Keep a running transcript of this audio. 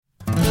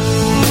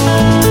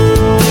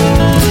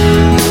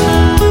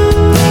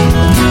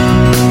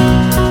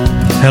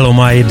Hello,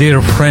 my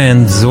dear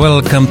friends.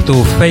 Welcome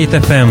to Faith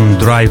FM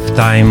Drive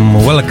Time.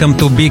 Welcome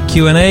to Big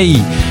Q&A.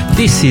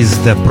 This is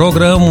the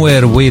program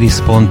where we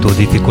respond to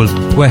difficult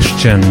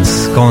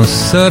questions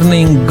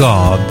concerning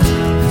God,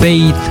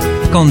 faith,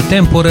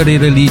 contemporary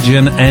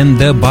religion, and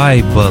the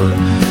Bible,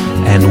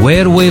 and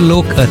where we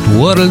look at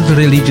world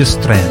religious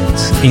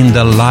trends in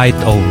the light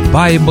of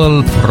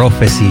Bible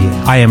prophecy.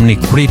 I am Nick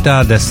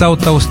Prita, the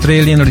South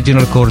Australian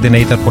Regional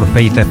Coordinator for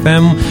Faith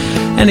FM.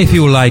 And if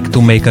you like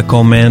to make a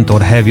comment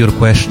or have your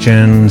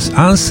questions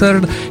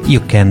answered, you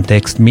can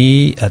text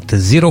me at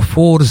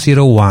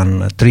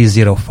 0401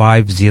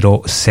 305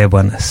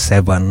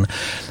 077.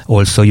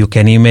 Also, you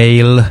can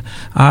email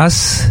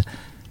us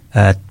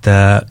at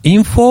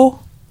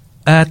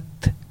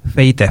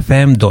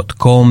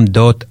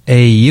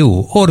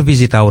info@faithfm.com.au or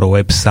visit our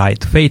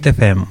website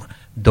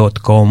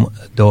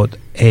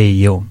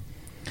faithfm.com.au.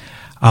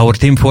 Our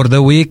theme for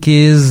the week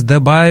is the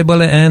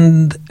Bible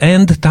and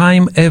end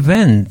time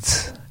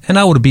events. And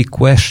our big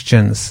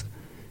questions: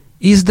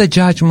 is the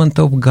judgment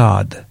of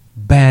God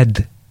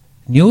bad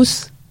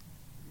news?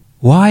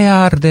 Why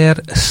are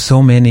there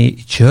so many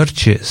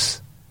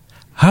churches?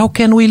 How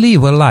can we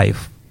live a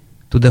life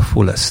to the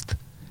fullest?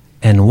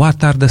 And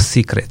what are the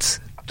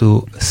secrets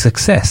to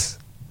success?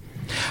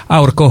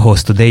 Our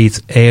co-host today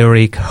is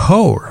Eric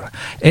Hoare.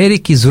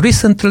 Eric is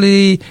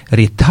recently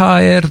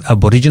retired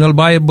Aboriginal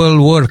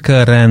Bible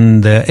worker,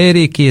 and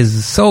Eric,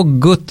 is so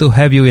good to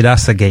have you with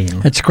us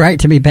again. It's great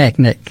to be back,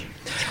 Nick.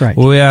 It's great.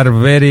 We are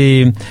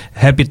very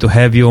happy to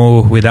have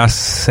you with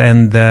us.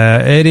 And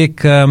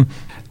Eric,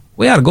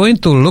 we are going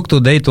to look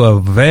today to a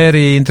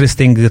very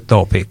interesting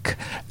topic.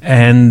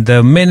 And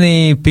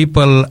many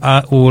people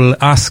will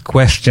ask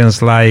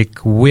questions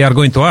like we are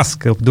going to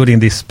ask during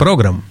this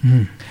program.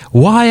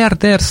 Why are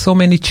there so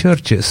many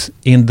churches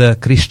in the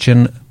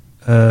Christian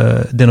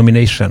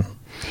denomination?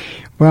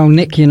 Well,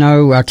 Nick,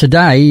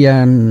 today,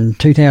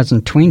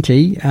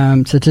 2020,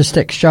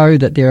 statistics show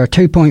that there are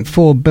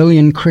 2.4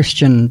 billion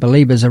Christian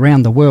believers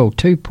around the world,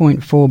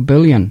 2.4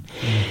 billion.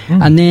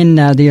 Mm-hmm. And then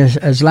the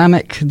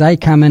Islamic, they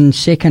come in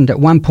second at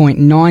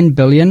 1.9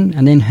 billion,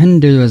 and then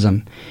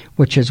Hinduism,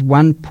 which is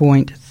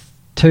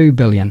 1.2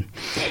 billion.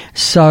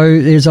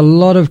 So there's a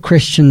lot of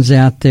Christians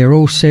out there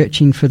all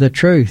searching for the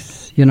truth.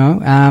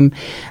 And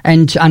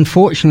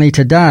unfortunately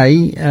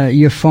today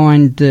you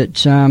find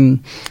that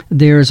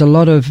there is a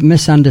lot of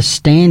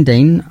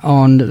misunderstanding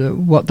on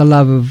what the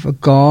love of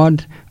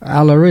God,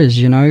 Allah, is.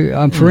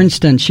 For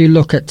instance, you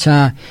look at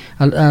a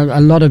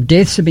lot of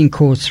deaths have been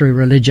caused through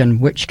religion,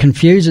 which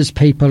confuses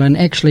people and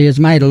actually has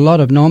made a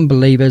lot of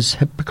non-believers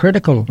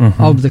hypocritical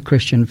of the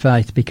Christian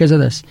faith because of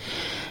this.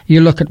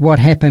 You look at what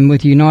happened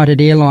with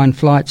United Airlines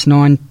Flights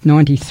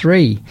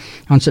 993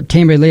 on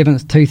September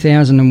 11th,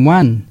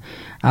 2001.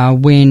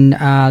 When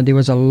there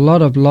was a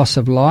lot of loss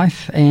of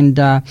life, and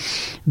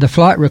the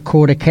flight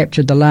recorder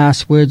captured the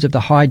last words of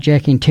the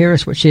hijacking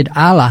terrorist, which said,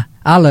 Allah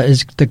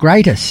is the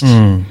greatest,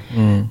 and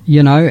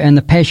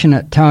the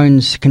passionate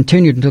tones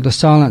continued until the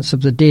silence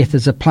of the death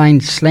as the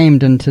plane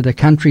slammed into the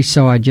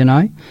countryside,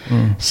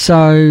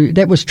 So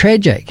that was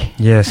tragic.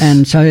 Yes.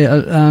 And so,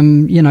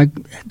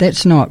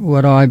 that's not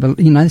what I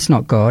believe, that's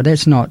not God,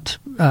 that's not...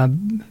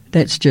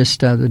 that's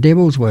just the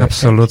devil's work.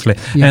 Absolutely.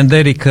 Yeah. And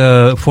Eric,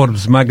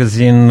 Forbes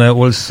magazine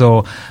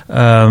also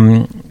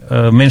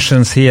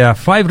mentions here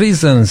 5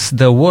 reasons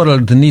the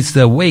world needs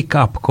a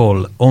wake-up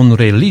call on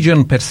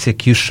religion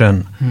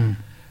persecution.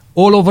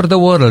 All over the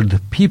world,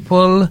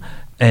 people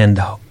and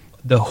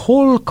the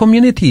whole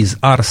communities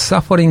are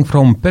suffering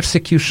from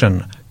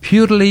persecution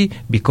purely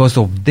because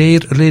of their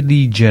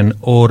religion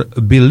or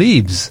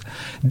beliefs.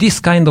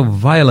 This kind of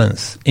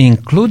violence,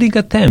 including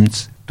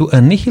attempts to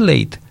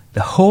annihilate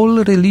the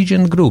whole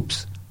religion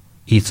groups,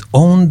 it's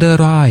on the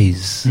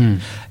rise.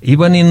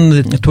 Even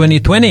in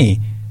 2020,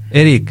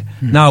 Eric,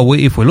 now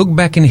if we look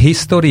back in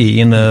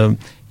history, in the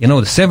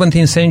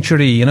 17th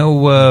century,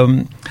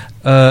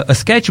 a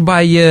sketch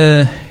by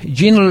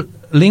Jean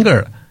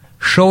Linger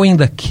showing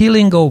the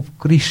killing of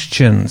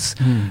Christians,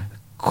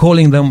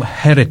 calling them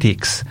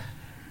heretics,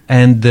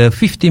 and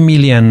 50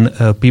 million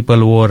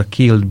people were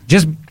killed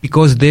just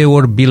because they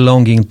were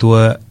belonging to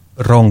a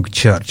wrong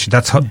church.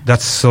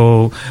 That's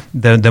so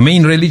the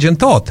main religion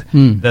taught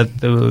that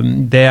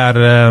they are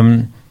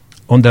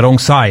on the wrong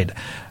side.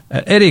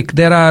 Eric,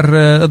 there are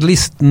at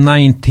least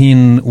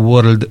 19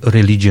 world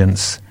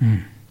religions,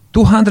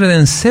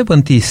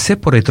 270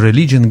 separate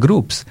religion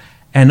groups,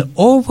 and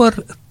over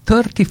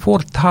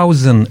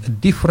 34,000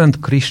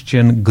 different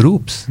Christian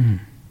groups.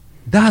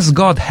 Does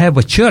God have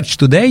a church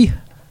today?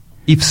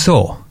 If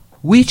so,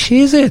 which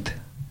is it?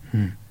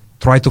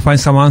 Try to find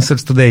some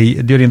answers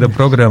today during the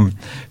program.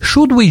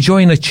 Should we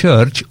join a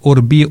church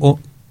or be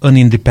an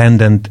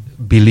independent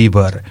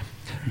believer?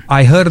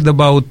 I heard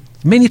about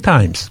many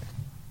times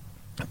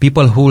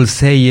people who will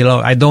say,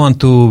 I don't want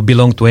to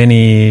belong to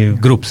any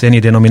groups, any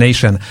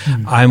denomination.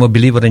 I'm a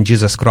believer in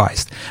Jesus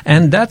Christ.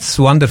 And that's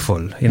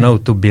wonderful,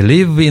 to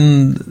believe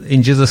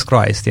in Jesus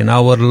Christ, in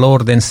our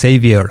Lord and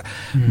Savior.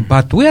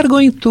 But we are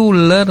going to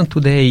learn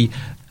today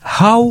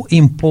how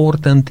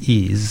important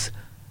is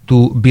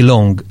to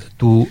belong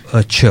to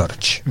a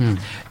church.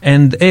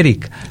 And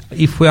Eric,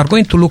 if we are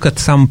going to look at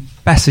some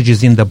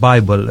passages in the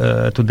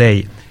Bible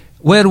today,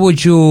 where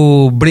would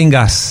you bring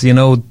us,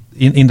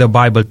 in the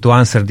Bible to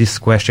answer this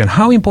question?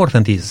 How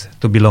important is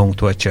to belong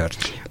to a church?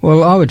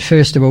 Well, I would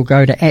first of all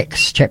go to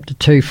Acts chapter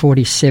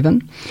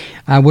 2:47,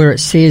 where it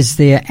says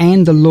there,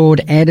 "And the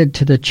Lord added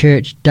to the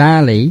church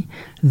daily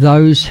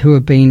those who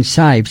have been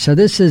saved." So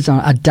this is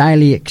a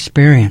daily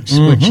experience,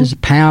 which is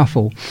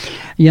powerful.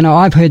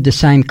 I've heard the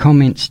same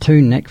comments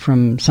too, Nick,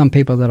 from some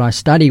people that I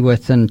study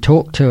with and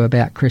talk to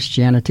about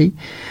Christianity,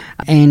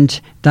 and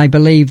they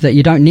believe that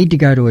you don't need to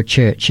go to a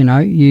church.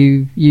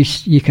 You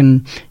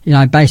can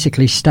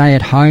basically stay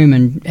at home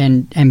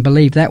and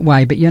believe that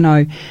way. But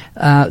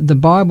the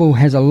Bible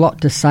has a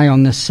lot to say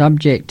on this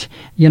subject.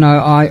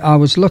 I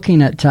was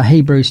looking at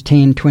Hebrews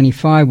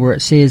 10:25, where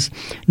it says,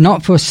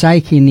 "Not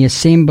forsaking the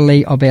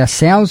assembly of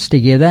ourselves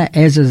together,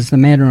 as is the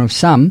manner of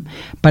some,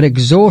 but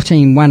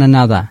exhorting one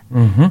another,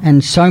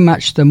 and so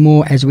much the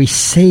more as we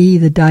see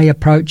the day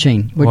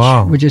approaching,"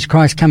 which is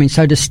Christ coming.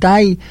 So to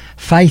stay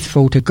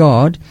faithful to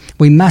God,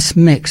 we must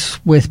mix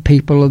with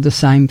people of the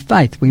same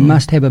faith. We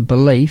must have a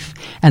belief,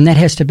 and that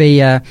has to be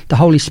the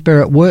Holy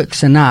Spirit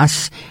works in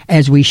us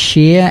as we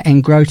share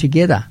and grow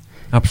together.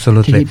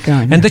 Absolutely. To keep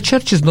going, and the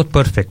church is not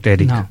perfect,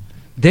 Eric. No.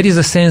 There is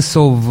a sense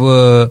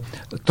of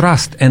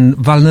trust and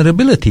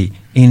vulnerability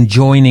in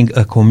joining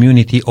a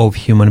community of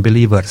human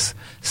believers.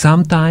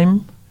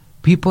 Sometimes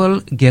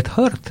people get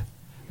hurt.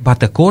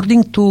 But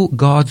according to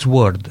God's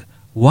word,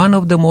 one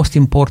of the most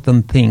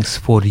important things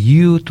for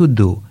you to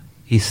do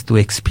is to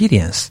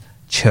experience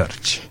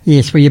church.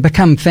 Yes, well, you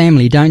become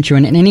family, don't you?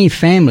 And in any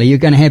family, you're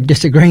going to have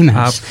disagreements,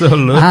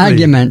 absolutely,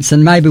 arguments,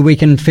 and maybe we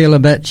can feel a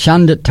bit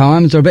shunned at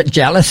times or a bit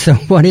jealous or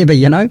whatever,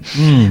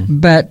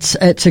 But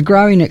it's a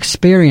growing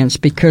experience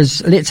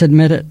because, let's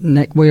admit it,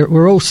 Nick,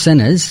 we're all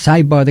sinners,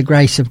 saved by the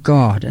grace of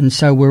God, and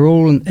so we're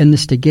all in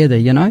this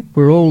together,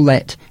 We're all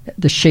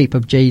the sheep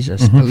of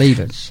Jesus,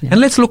 believers. Yeah.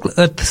 And let's look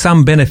at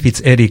some benefits,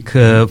 Eric,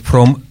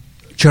 from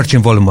church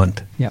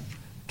involvement. Yep.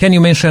 Can you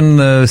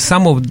mention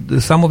some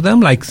of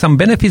them, like some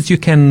benefits you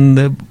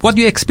can? What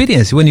do you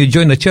experience when you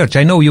join a church?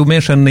 I know you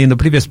mentioned in the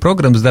previous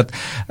programs that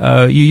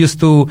you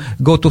used to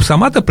go to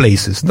some other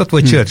places, not to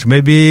a church,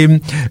 maybe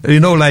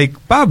like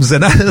pubs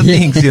and other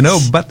things,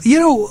 But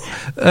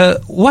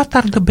what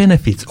are the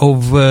benefits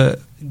of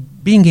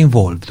being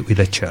involved with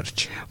a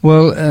church?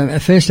 Well,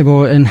 first of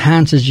all, it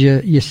enhances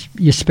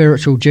your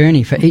spiritual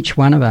journey for each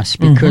one of us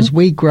because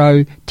we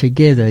grow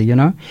together,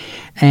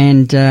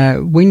 And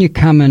when you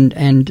come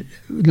and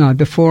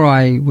before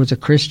I was a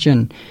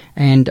Christian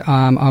and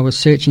I was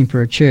searching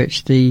for a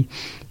church, the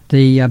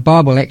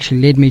Bible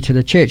actually led me to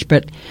the church,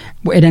 but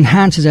it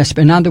enhances us.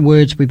 In other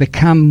words, we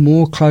become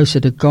more closer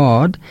to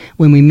God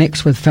when we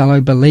mix with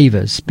fellow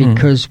believers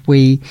because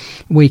we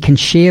can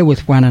share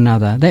with one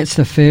another. That's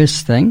the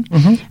first thing.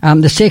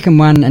 The second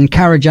one,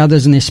 encourage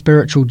others in their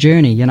spiritual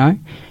journey, Nick,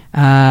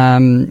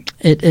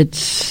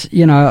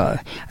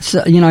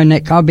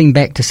 I've been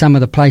back to some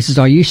of the places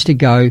I used to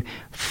go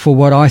for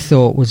what I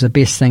thought was the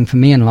best thing for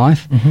me in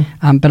life.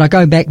 But I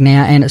go back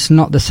now and it's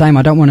not the same.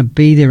 I don't want to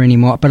be there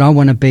anymore, but I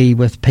want to be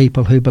with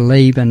people who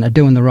believe and are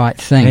doing the right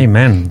thing.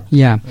 Amen.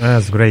 Yeah.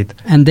 That's great.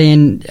 And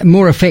then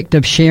more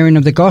effective sharing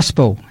of the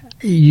gospel.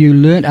 You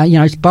learn,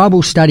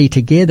 Bible study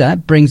together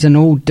brings in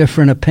all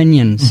different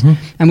opinions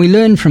and we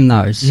learn from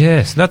those.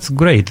 Yes, that's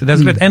great.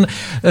 That's great. And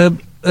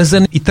as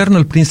an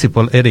eternal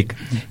principle, Eric,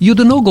 you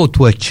do not go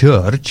to a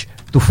church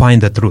to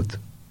find the truth.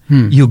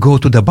 You go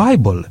to the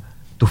Bible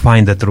to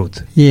find the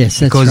truth. Yes,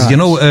 that's because,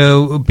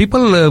 right.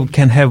 people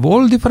can have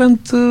all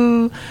different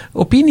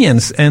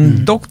opinions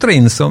and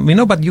doctrines,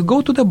 but you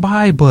go to the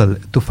Bible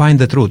to find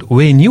the truth.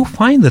 When you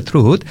find the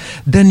truth,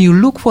 then you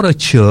look for a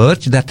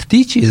church that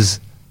teaches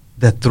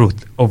the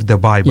truth of the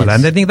Bible. Yes.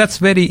 And I think that's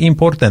very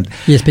important.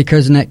 Yes,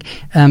 because, Nick,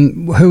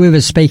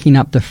 whoever's speaking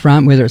up the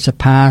front, whether it's a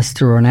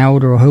pastor or an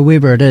elder or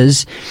whoever it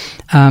is,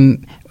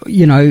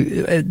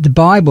 the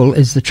Bible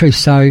is the truth.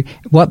 So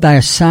what they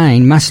are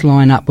saying must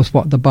line up with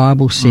what the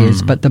Bible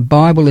says. But the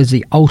Bible is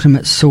the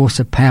ultimate source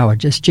of power.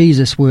 Just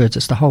Jesus' words.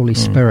 It's the Holy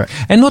Spirit.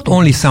 And not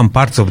only some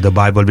parts of the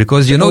Bible,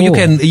 because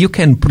you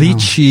can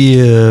preach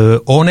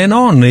on and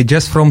on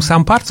just from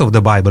some parts of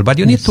the Bible. But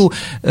you need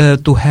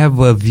to have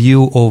a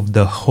view of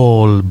the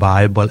whole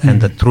Bible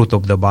and the truth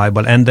of the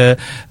Bible and the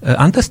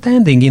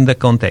understanding in the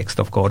context,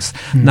 of course.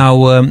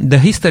 Now, the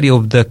history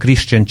of the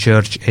Christian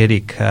church,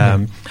 Eric.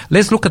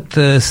 Let's look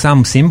at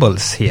some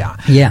symbols here.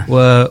 Yeah.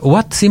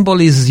 What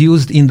symbol is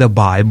used in the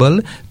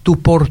Bible to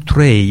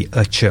portray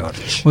a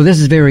church? Well, this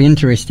is very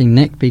interesting,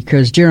 Nick,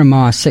 because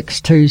Jeremiah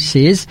 6:2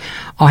 says,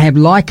 "I have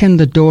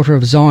likened the daughter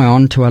of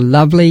Zion to a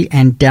lovely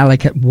and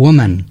delicate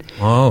woman."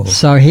 Oh.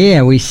 So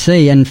here we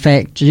see, in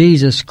fact,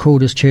 Jesus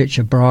called his church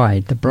a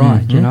bride, the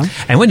bride,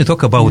 And when you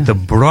talk about the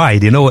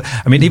bride,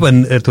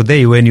 even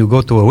today when you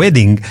go to a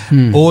wedding,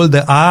 all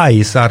the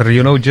eyes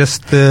are,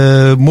 just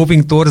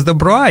moving towards the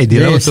bride,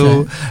 Yes,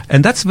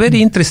 and that's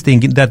very interesting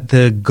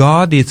that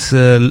God is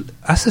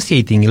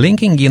associating,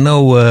 linking,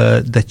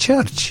 the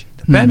church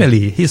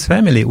family, his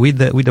family with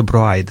the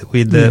bride,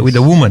 with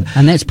the woman.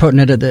 And that's putting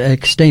it at the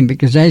extreme,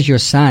 because as you're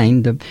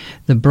saying,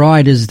 the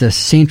bride is the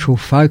central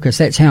focus.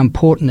 That's how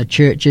important the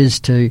church is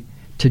to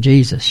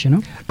Jesus, you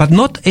know. But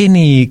not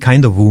any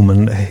kind of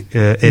woman,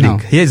 Eric. No.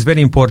 Here is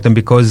very important,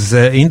 because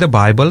in the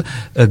Bible,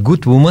 a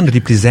good woman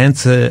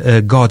represents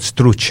God's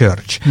true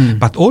church.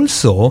 But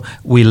also,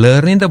 we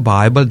learn in the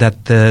Bible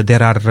that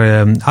there are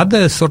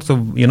other sorts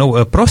of,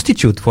 a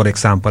prostitute, for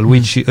example,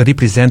 which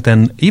represent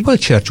an evil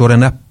church or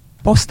an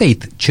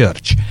apostate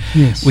church.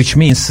 Yes. Which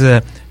means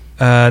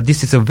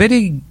this is a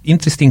very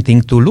interesting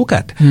thing to look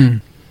at.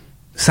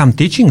 Some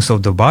teachings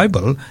of the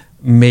Bible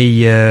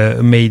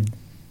may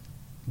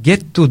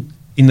get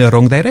in the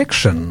wrong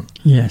direction.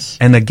 Yes.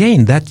 And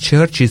again, that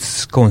church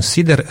is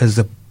considered as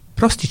a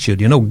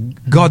prostitute.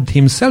 God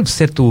himself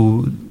said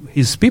to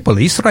his people,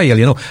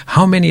 Israel,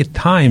 how many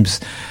times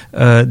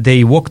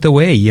they walked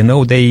away,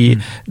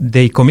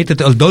 they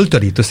committed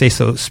adultery, to say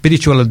so,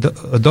 spiritual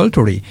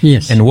adultery.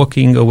 Yes. And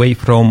walking away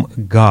from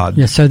God.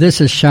 Yeah, so this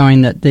is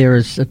showing that there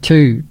is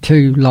two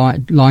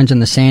lines in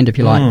the sand, if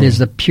you like. There's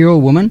the pure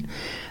woman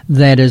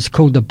that is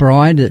called the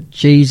bride, that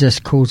Jesus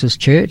calls his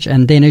church,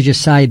 and then, as you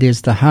say,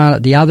 there's the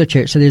harlot, the other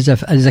church. So there's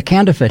a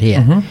counterfeit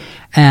here,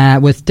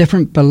 with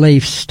different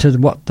beliefs to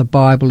what the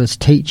Bible is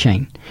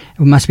teaching.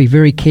 We must be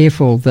very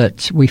careful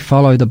that we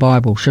follow the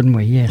Bible, shouldn't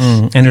we? Yes.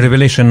 And in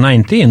Revelation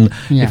 19,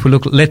 if we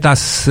look, let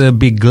us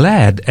be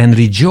glad and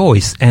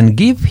rejoice and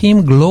give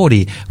him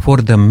glory, for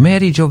the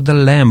marriage of the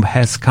Lamb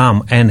has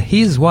come, and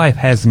his wife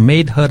has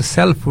made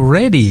herself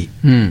ready.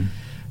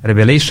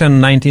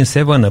 Revelation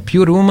 19:7, a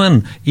pure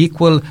woman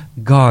equal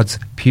God's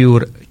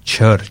pure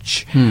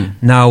church.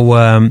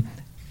 Now,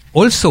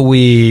 also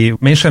we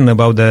mentioned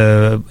about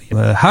the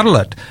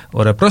harlot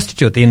or a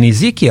prostitute in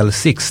Ezekiel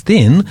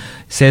 16,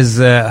 says,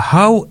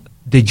 how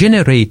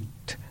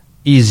degenerate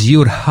is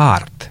your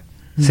heart,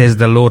 says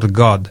the Lord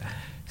God,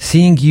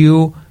 seeing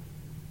you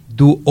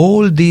do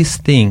all these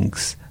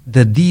things,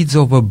 the deeds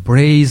of a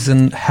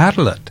brazen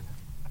harlot.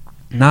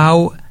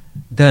 Now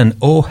then,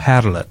 O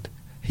harlot,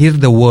 hear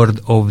the word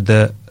of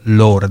the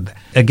Lord.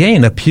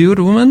 Again, a pure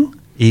woman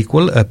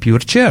equal a pure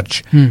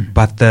church.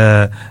 But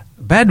a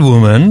bad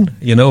woman,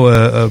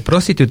 a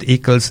prostitute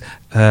equals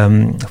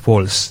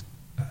false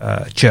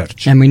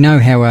church. And we know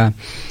how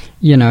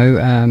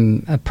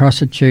a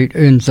prostitute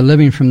earns a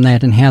living from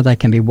that, and how they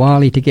can be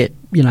wily to get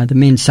the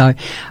men. So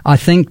I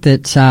think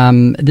that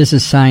this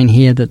is saying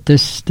here that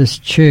this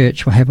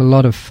church will have a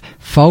lot of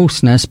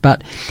falseness,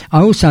 but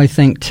I also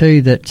think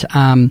too that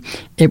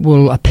it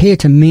will appear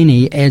to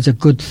many as a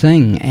good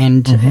thing,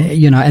 and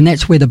and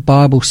that's where the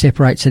Bible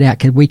separates it out,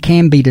 because we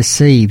can be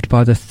deceived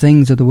by the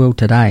things of the world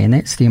today, and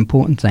that's the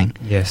important thing.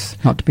 Yes.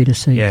 Not to be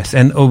deceived. Yes,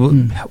 and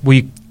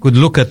we could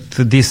look at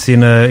this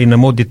in a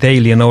more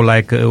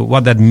detail,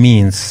 what that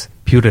means.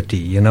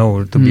 Purity,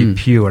 to be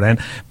pure,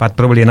 but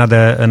probably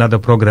another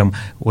program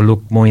will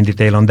look more in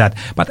detail on that.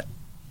 But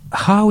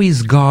how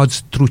is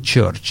God's true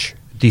church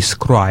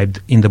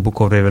described in the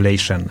book of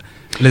Revelation?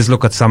 Let's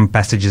look at some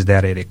passages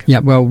there, Eric. Yeah,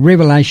 well,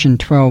 Revelation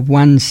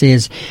 12:1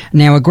 says,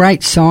 "Now a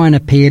great sign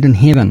appeared in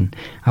heaven,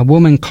 a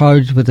woman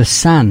clothed with the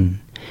sun,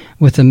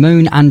 with the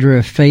moon under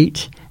her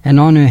feet, and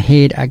on her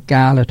head a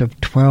garland of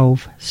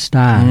 12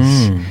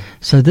 stars."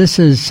 So this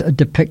is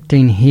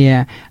depicting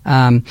here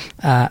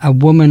a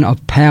woman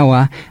of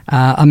power.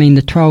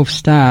 The 12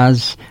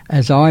 stars,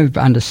 as I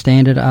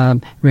understand it,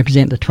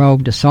 represent the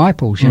 12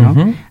 disciples,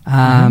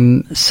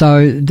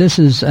 So this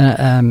is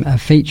a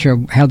feature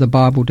of how the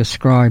Bible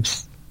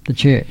describes the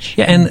church.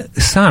 Yeah, and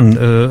sun,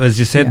 as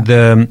you said,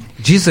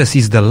 Jesus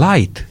is the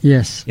light.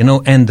 Yes.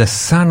 And the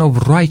Son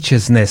of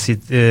Righteousness.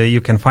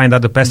 You can find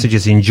other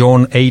passages in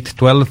John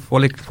 8:12,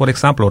 for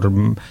example,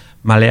 or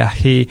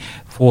Malachi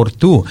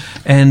 4:2.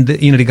 And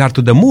in regard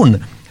to the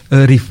moon,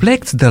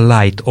 reflects the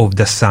light of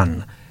the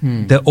sun.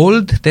 The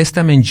Old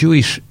Testament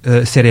Jewish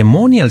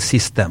ceremonial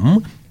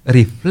system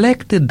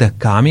reflected the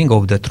coming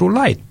of the true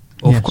light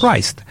of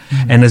Christ.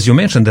 And as you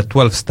mentioned, the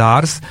 12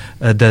 stars,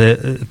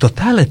 the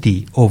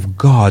totality of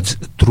God's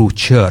true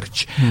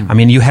church.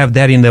 You have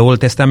there in the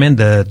Old Testament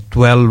the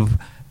 12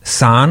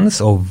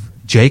 sons of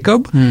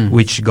Jacob,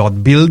 which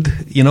God built,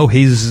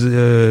 his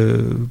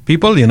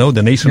people,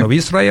 the nation of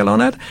Israel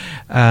on it.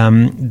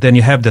 Then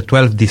you have the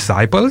 12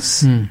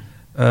 disciples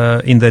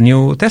in the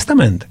New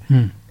Testament.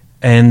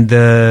 And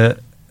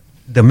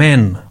the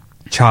man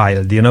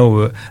child,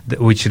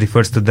 which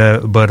refers to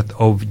the birth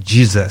of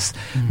Jesus.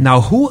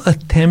 Now, who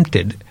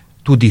attempted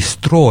to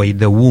destroy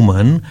the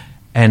woman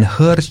and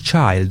her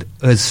child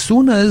as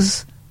soon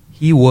as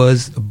he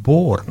was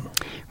born?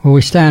 Well,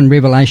 we start in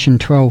Revelation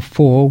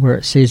 12:4, where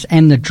it says,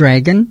 "And the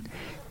dragon,"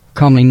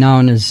 commonly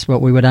known as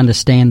what we would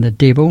understand the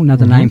devil,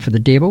 another name for the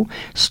devil,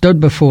 "stood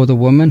before the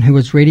woman who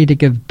was ready to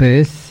give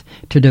birth,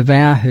 to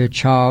devour her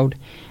child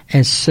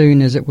as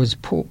soon as it was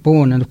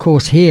born." And of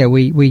course here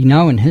we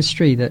know in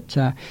history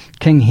that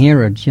King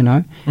Herod,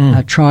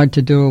 tried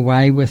to do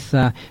away with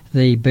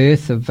the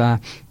birth of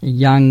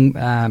young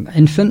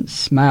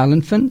infants, male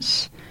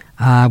infants,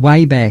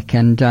 way back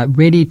and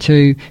ready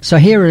to. So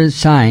here it is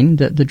saying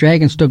that the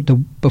dragon stood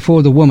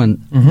before the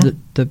woman,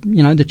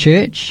 the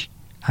church,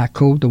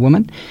 called the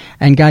woman,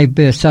 and gave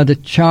birth. So the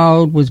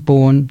child was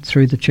born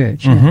through the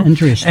church.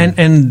 Interesting.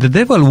 And the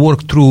devil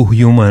worked through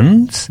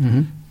humans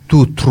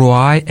to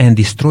try and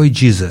destroy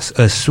Jesus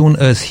as soon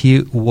as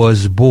he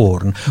was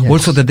born. Yes.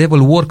 Also, the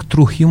devil worked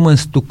through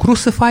humans to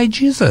crucify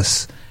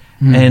Jesus.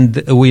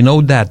 And we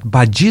know that.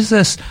 But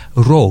Jesus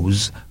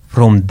rose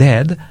from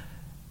dead,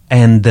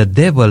 and the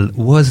devil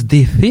was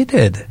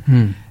defeated.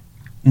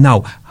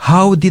 Now,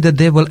 how did the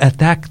devil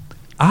attack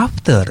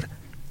after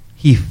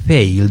he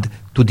failed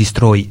to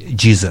destroy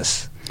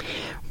Jesus?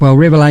 Well,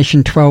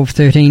 Revelation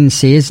 12:13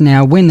 says,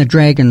 "Now when the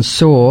dragon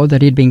saw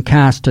that he had been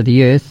cast to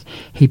the earth,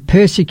 he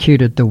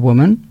persecuted the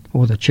woman,"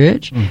 or the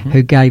church,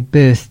 "who gave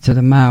birth to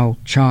the male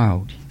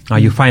child." Now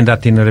you find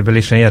that in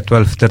Revelation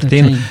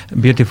 12:13,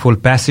 beautiful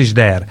passage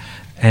there.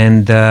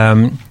 And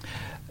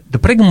the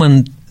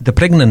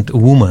pregnant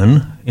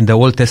woman in the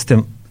Old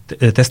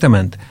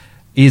Testament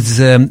is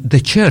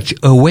the church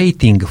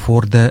awaiting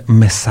for the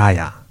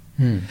Messiah.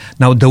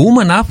 Now the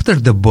woman after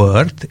the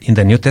birth in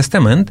the New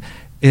Testament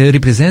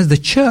represents the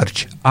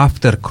church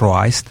after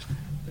Christ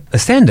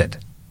ascended.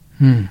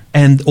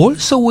 And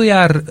also we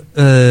are,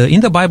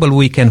 in the Bible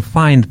we can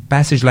find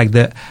passage like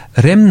the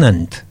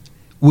remnant,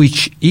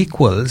 which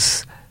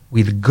equals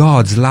with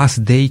God's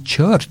last day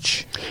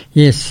church.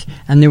 Yes,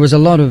 and there was a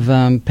lot of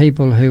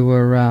people who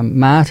were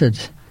martyred.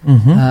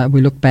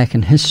 We look back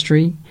in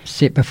history,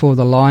 set before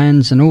the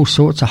lions, and all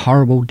sorts of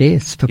horrible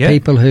deaths for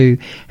people who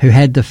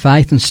had the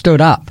faith and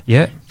stood up.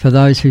 For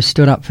those who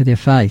stood up for their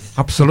faith.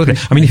 Absolutely.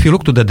 I mean, if you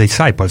look to the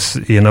disciples,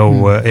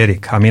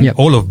 Eric, I mean,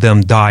 all of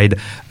them died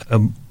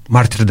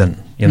martyrdom.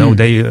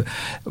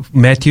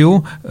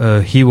 Matthew,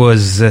 he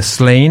was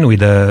slain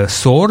with a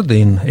sword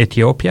in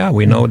Ethiopia.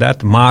 We know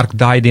that. Mark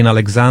died in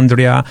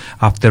Alexandria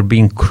after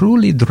being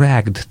cruelly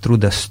dragged through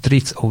the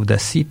streets of the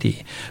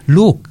city.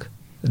 Luke,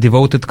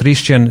 devoted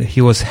Christian,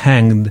 he was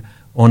hanged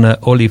on an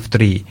olive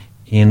tree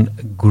in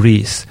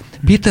Greece.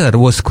 Peter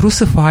was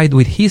crucified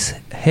with his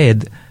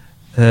head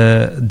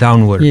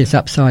downward. Yes,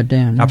 upside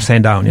down.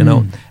 Upside down,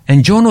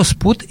 And John was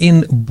put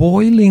in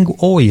boiling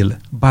oil,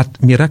 but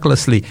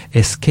miraculously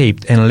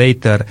escaped, and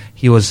later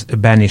he was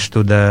banished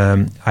to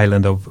the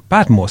island of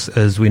Patmos,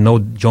 as we know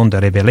John the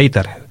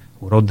Revelator,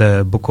 who wrote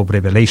the book of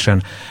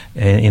Revelation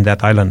in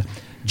that island.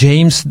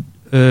 James,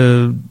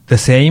 the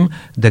same,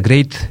 the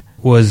great,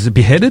 was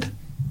beheaded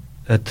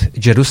at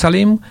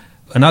Jerusalem.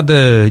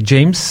 Another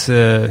James,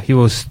 he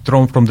was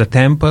thrown from the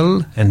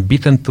temple and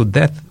beaten to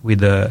death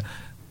with a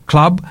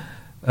club.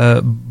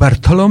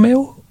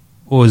 Bartholomew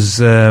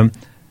was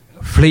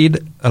freed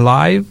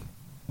alive.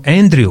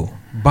 Andrew,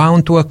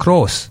 bound to a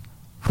cross,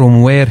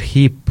 from where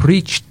he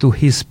preached to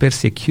his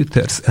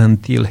persecutors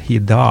until he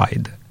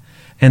died.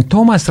 And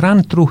Thomas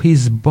ran through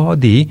his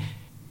body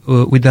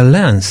with a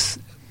lance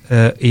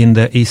in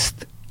the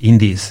East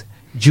Indies.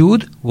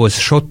 Jude was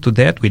shot to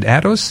death with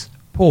arrows.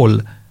 Paul,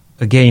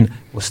 again,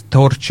 was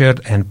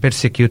tortured and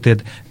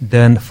persecuted.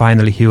 Then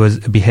finally he was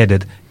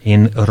beheaded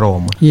in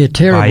Rome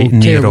by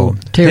Nero.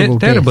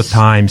 Terrible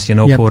times,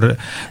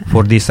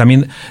 for this. I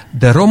mean,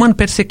 the Roman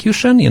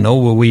persecution,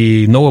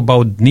 we know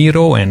about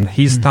Nero and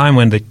his time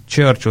when the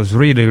church was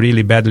really,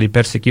 really badly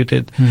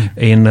persecuted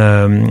in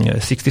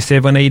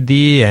 67 AD,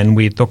 and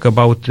we talk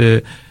about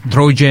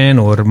Trajan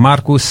or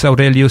Marcus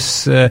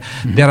Aurelius.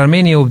 There are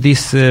many of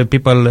these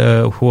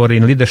people who are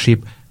in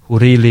leadership who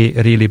really,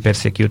 really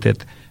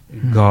persecuted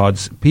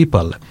God's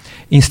people.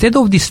 Instead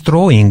of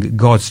destroying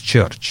God's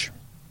church,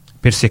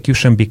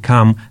 persecution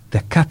become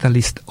the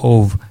catalyst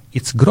of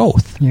its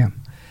growth.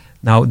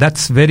 Now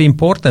that's very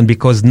important,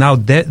 because now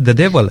the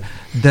devil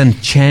then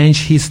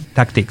changed his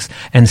tactics,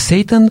 and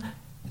Satan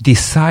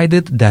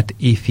decided that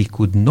if he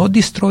could not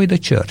destroy the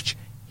church,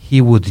 he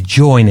would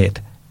join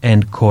it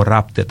and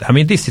corrupt it. I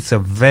mean, this is a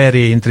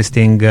very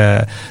interesting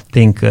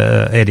thing,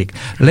 Eric.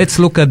 Let's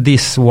look at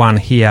this one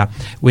here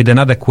with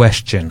another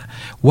question.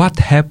 What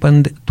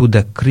happened to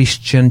the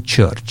Christian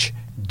church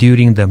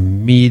during the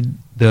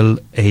Middle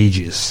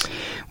Ages?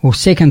 Well,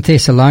 2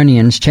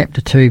 Thessalonians chapter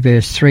 2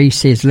 verse 3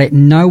 says, "Let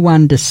no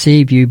one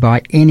deceive you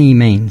by any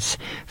means,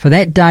 for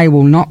that day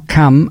will not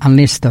come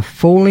unless the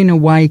falling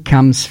away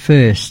comes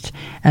first,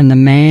 and the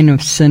man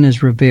of sin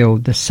is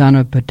revealed, the son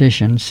of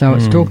perdition." So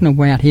it's talking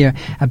about here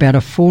about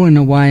a falling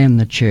away in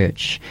the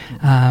church,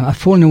 a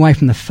falling away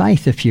from the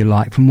faith, if you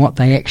like, from what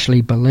they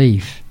actually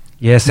believe.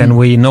 Yes, and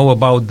we know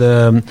about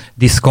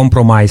this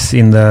compromise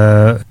in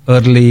the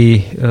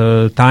early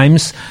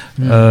times.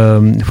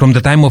 From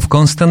the time of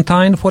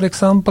Constantine, for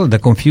example, the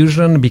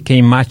confusion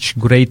became much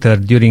greater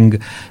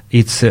during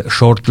its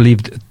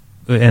short-lived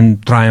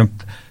and triumph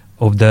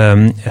of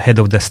the head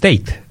of the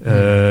state,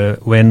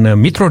 when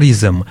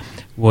Mithraism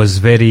was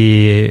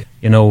very,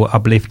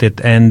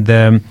 uplifted.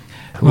 And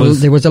Well,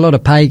 there was a lot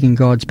of pagan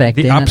gods back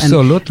then.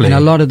 Absolutely. And a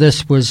lot of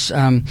this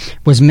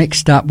was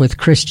mixed up with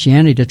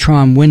Christianity to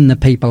try and win the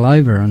people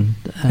over.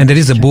 And there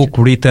is a book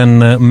written,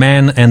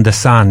 Man and the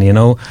Sun,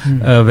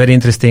 a very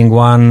interesting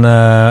one.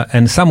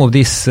 And some of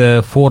these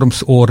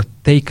forms were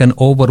taken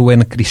over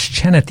when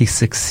Christianity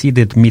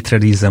succeeded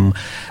Mithraism.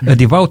 A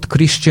devout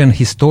Christian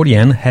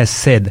historian has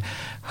said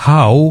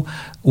how,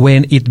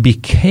 when it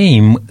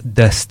became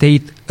the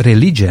state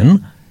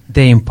religion,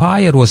 the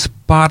empire was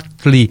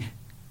partly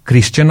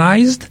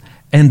Christianized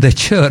and the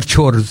church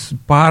was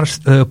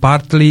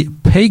partly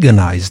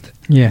paganized.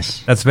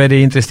 Yes. That's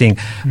very interesting.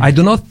 I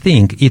do not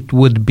think it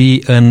would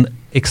be an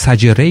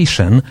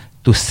exaggeration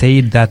to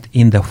say that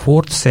in the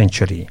 4th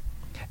century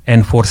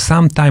and for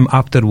some time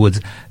afterwards,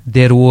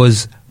 there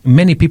was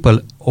many people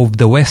of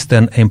the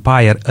Western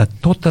Empire a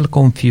total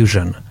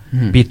confusion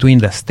between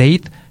the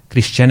state,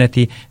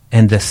 Christianity,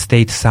 and the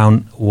state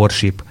sound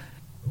worship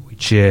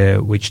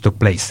which took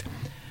place.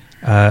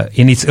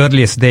 In its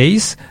earliest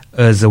days,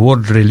 as a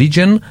world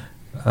religion,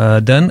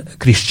 then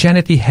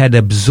Christianity had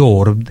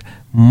absorbed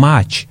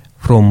much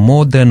from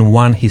more than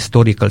one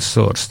historical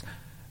source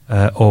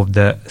of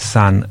the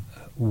sun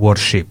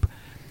worship.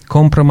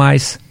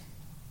 Compromise,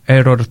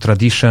 error,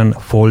 tradition,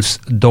 false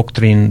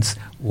doctrines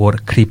were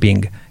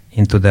creeping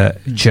into the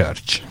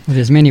church. Well,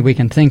 there's many we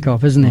can think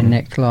of, isn't there,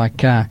 Nick?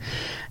 Like,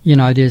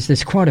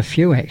 there's quite a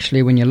few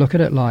actually when you look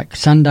at it, like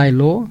Sunday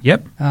law.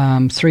 Yep.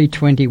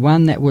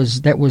 321, that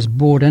was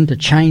brought in to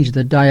change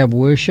the day of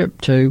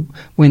worship to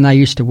when they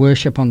used to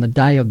worship on the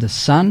day of the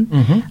sun.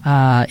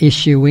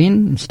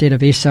 S-U-N instead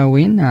of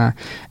S-O-N.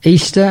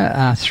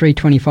 Easter,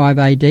 325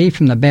 AD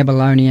from the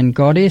Babylonian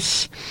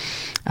goddess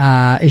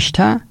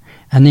Ishtar.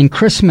 And then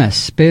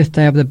Christmas,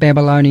 birthday of the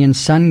Babylonian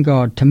sun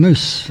god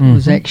Tammuz,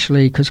 was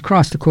actually, because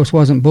Christ, of course,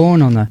 wasn't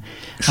born on that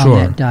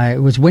day.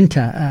 It was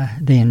winter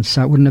then,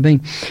 so it wouldn't have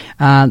been.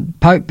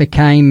 Pope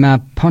became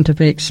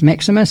Pontifex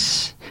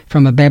Maximus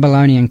from a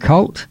Babylonian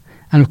cult.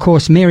 And, of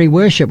course, Mary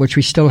worship, which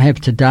we still have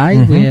today,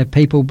 where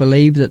people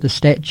believe that the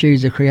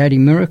statues are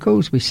creating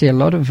miracles. We see a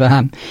lot of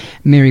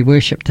Mary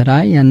worship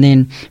today. And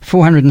then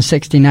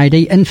 416 AD,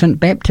 infant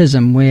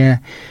baptism,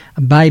 where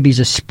babies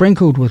are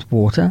sprinkled with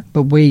water,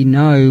 but we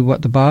know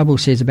what the Bible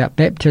says about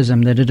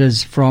baptism, that it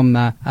is from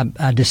a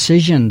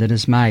decision that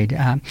is made.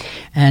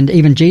 And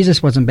even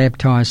Jesus wasn't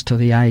baptized till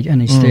the age in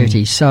his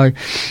 30s. So,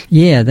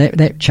 yeah,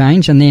 that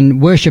changed. And then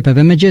worship of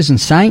images and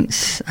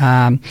saints.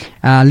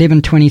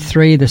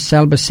 1123, the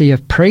celibacy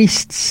of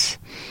priests.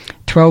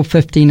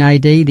 1215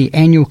 AD, the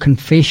annual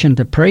confession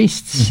to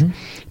priests.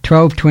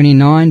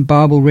 1229,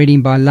 Bible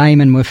reading by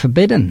laymen were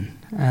forbidden.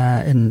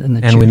 In the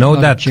and we know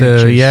that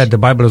the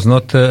Bible is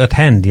not at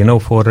hand,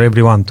 for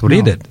everyone to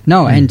read it.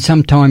 No, and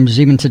sometimes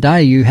even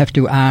today you have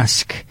to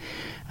ask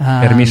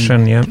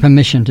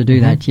permission to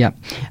do that.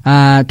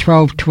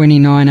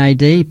 1229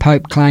 AD,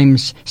 Pope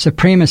claims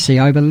supremacy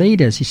over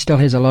leaders. He still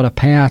has a lot of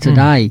power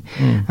today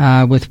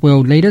with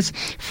world leaders.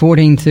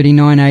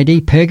 1439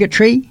 AD,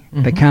 purgatory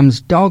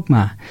becomes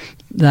dogma.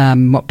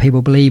 What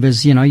people believe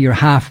is, you're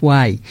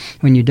halfway.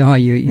 When you die,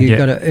 you've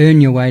got to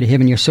earn your way to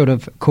heaven. You're sort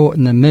of caught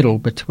in the middle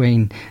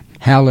between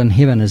hell and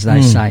heaven, as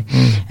they say.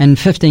 And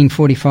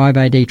 1545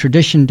 AD,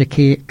 tradition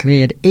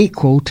declared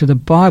equal to the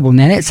Bible.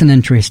 Now, that's an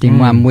interesting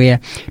one, where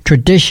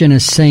tradition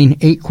is seen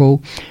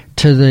equal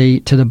to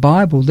the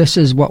Bible. This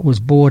is what was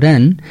brought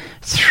in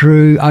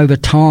through over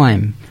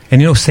time.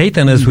 And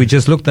Satan, as we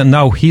just looked at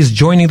now, he's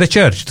joining the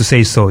church, to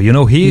say so.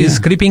 He is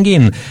creeping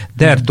in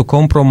there to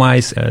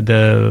compromise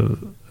the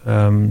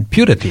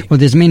purity. Well,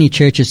 there's many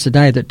churches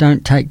today that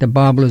don't take the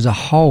Bible as a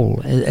whole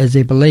as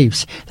their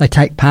beliefs. They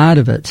take part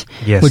of it,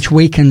 which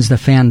weakens the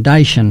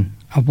foundation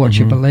of what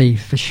you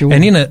believe, for sure.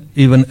 And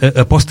even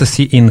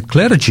apostasy in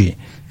clergy.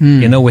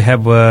 We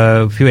have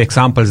a few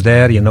examples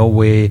there.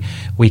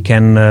 We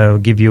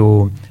can give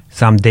you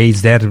some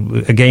dates there.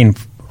 Again,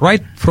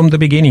 right from the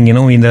beginning,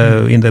 in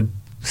the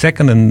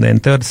 2nd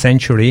and 3rd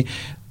century,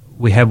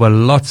 we have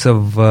lots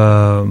of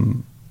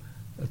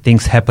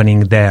things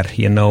happening there,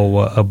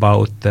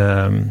 about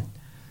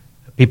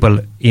people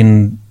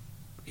in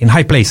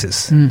high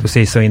places, to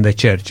say so, in the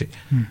church.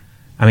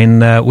 I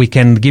mean, we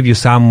can give you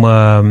some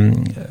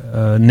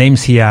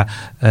names here.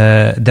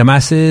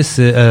 Damasus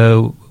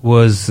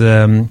was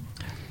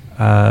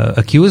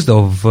accused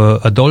of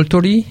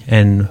adultery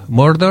and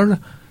murder.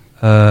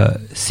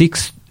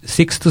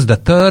 Sixtus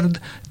III,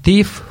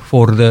 thief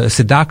for the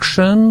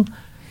seduction.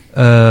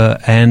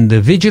 And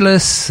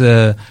Vigilus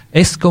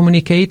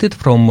excommunicated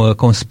from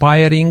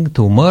conspiring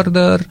to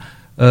murder.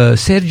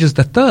 Sergius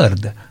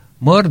III,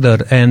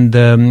 murder, and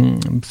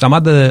some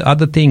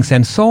other things,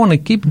 and so on.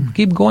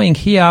 Keep going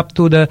here up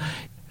to the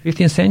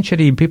 15th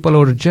century. People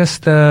were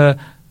just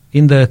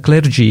in the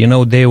clergy.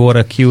 They were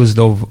accused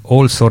of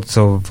all sorts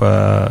of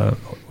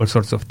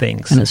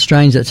things. And it's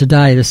strange that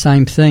today the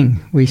same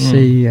thing. We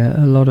see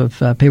a lot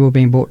of people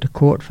being brought to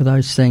court for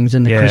those things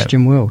in the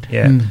Christian world.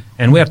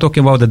 And we are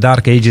talking about the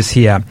Dark Ages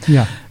here.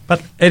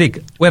 But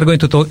Eric, we are going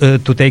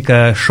to take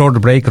a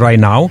short break right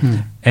now,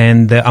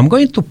 and I'm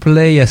going to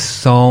play a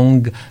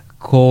song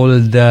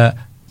called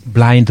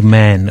blind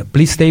man.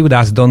 Please stay with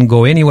us. Don't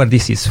go anywhere.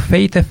 This is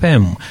Faith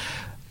FM,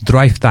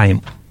 Drive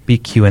Time,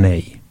 Big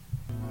Q&A.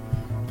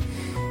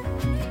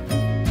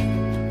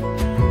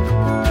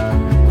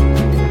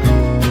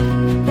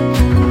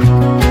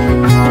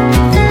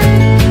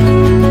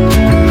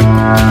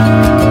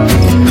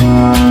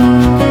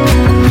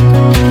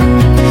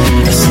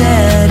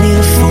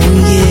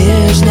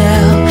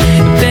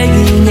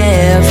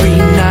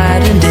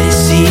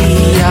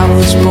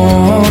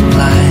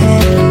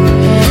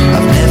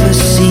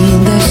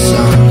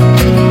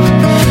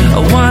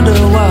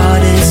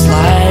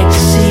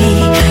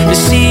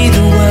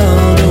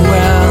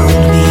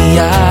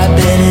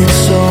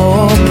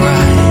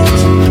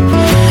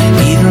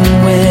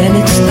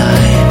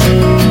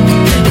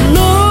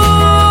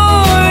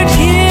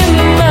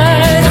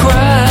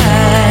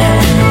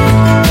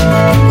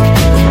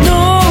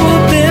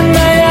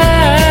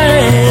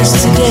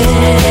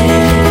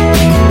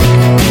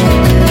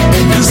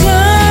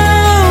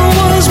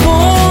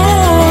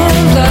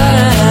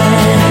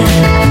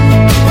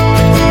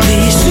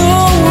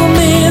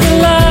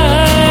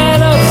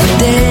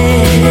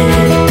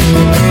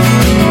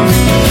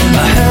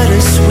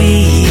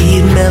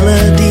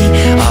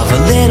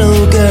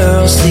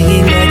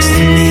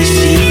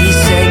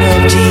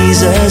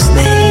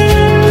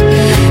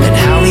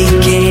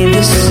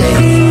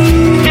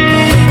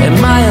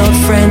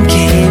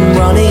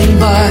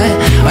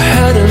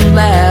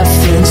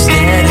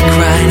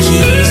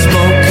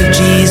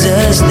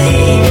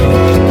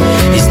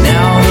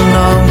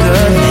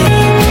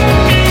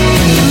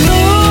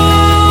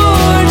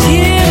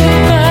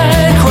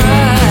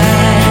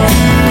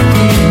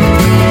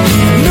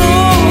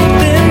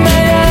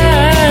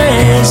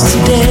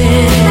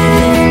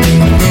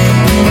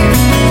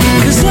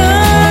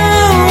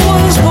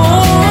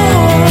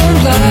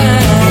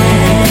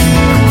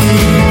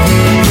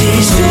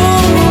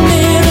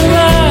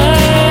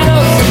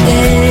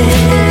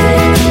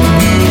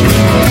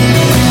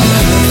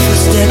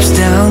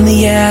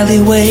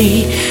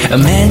 A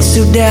man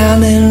stood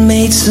down and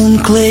made some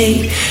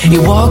clay. He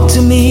walked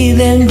to me,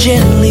 then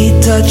gently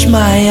touched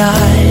my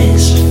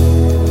eyes. I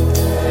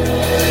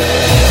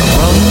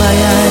rubbed my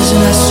eyes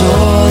and I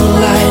saw the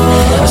light.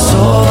 I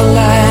saw the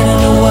light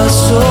and it was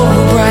so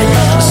bright.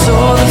 I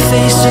saw the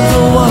face of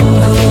the one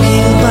who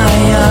healed my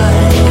eyes.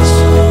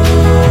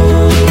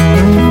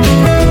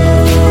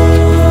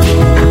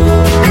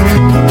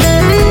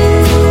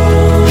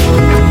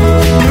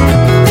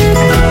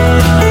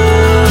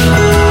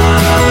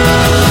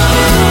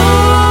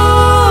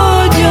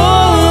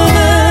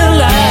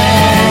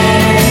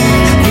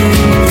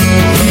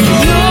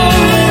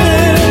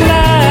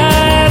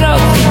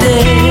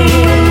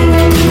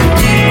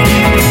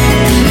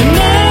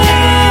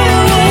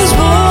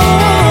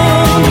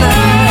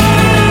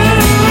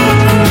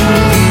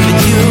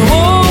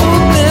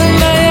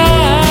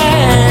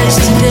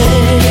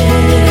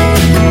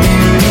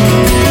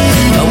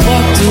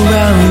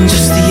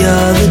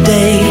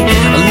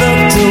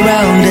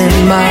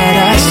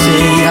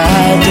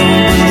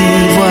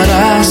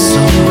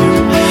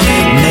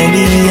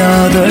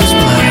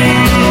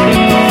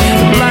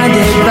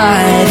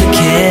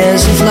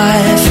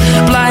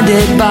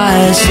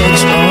 By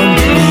such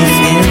unbelief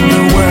in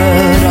the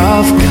Word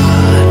of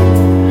God,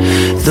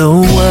 the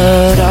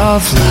Word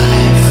of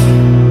life.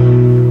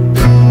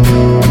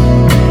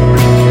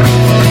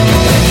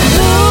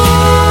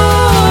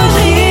 Lord,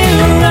 hear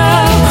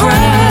our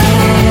cry,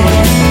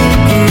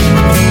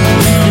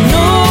 and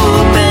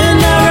open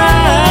our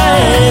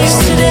eyes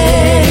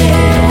today,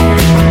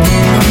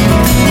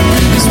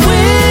 'cause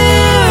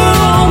we're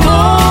all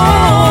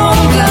born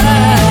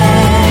blind.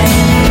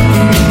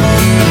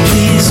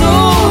 Please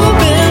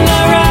open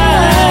our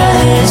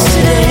eyes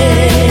today.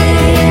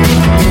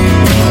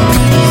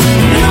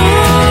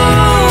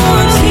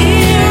 Lord,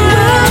 hear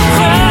our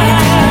cry.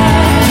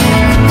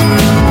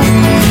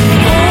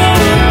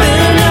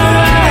 Open our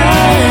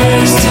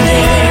eyes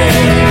today,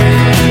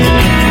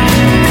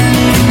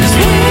 'cause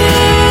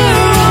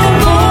we're all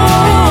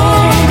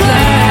born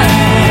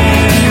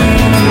blind.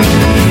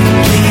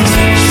 Please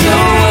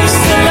show us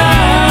the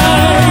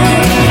light.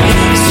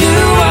 You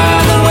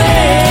are the way.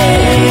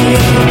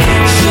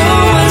 Show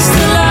us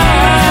the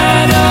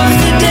light of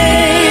the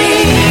day.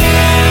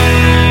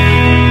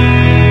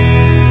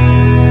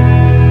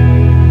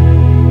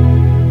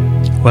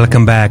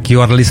 Welcome back.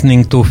 You are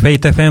listening to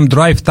Faith FM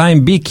Drive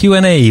Time Big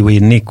Q&A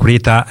with Nick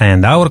Rita,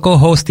 and our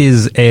co-host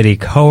is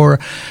Eric Hauer.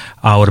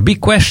 Our big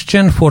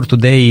question for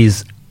today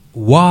is,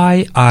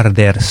 why are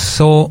there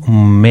so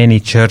many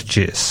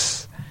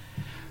churches?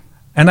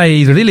 And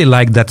I really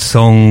like that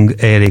song,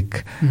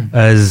 Eric,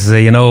 as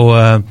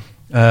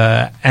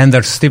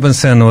Anders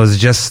Stevenson was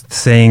just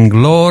saying,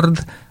 Lord,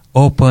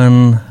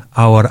 open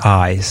our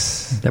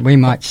eyes. That we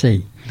might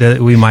see.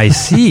 That we might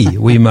see,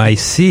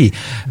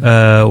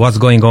 what's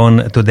going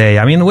on today.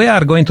 I mean, we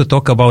are going to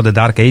talk about the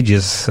Dark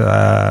Ages,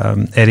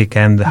 Eric,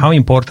 and how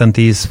important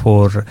it is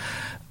for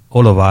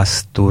all of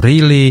us to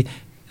really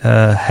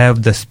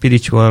have the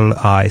spiritual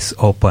eyes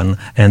open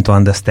and to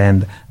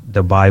understand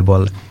the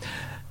Bible.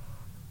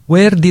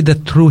 Where did the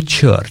true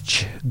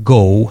church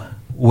go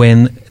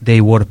when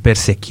they were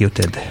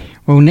persecuted?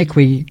 Well, Nick,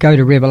 we go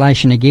to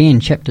Revelation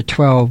again, chapter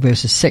 12,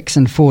 verses 6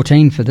 and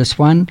 14 for this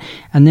one.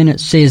 And then it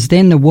says,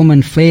 Then the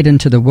woman fled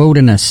into the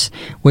wilderness,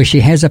 where she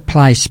has a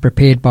place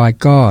prepared by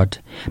God.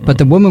 But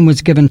the woman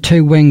was given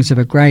 2 wings of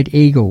a great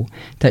eagle,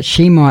 that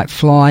she might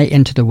fly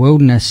into the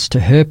wilderness to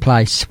her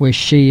place where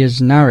she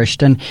is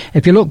nourished. And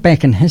if you look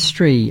back in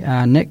history,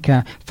 Nick,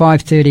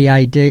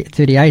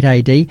 538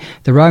 AD,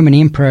 the Roman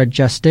Emperor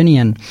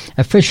Justinian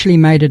officially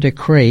made a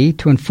decree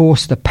to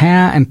enforce the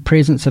power and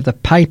presence of the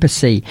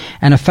papacy,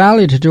 and a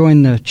failure to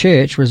join the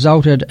church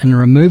resulted in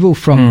removal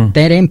from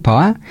that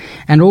empire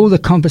and all the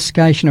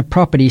confiscation of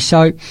property.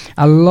 So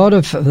a lot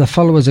of the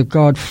followers of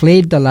God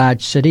fled the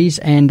large cities,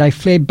 and they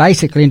fled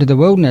basically into the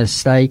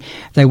wilderness. They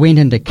went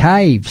into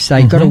caves.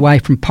 They got away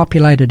from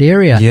populated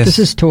area. Yes. This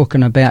is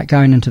talking about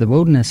going into the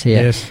wilderness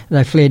here. Yes.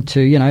 They fled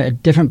to,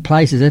 different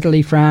places,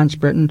 Italy, France,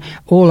 Britain,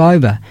 all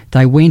over.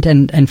 They went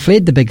and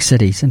fled the big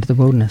cities into the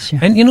wilderness. Yeah.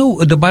 And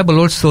the Bible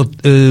also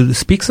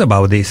speaks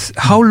about this.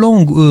 How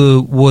long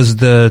was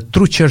the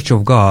true church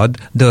of God,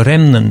 the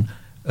remnant,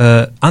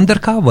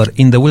 undercover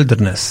in the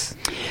wilderness?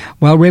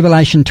 Well,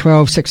 Revelation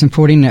 12, 6 and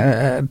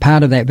 14,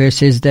 part of that verse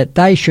says that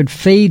they should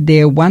be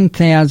there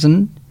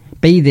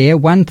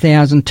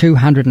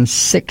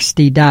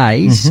 1,260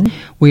 days,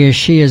 where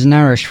she is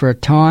nourished for a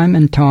time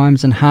and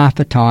times and half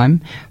a time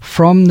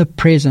from the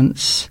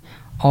presence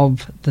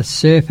of the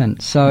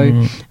serpent.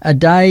 So a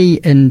day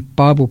in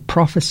Bible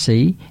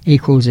prophecy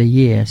equals a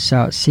year.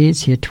 So it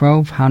says here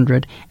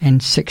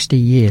 1,260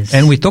 years.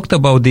 And we talked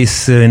about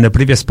this in the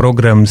previous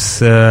programs,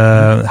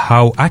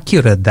 how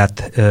accurate that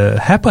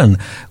happened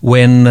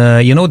when,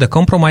 the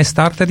compromise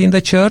started in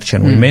the church.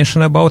 And we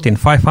mentioned about in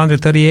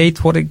 538,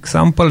 for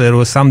example, there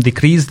was some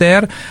decrees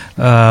there.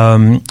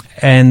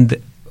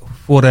 And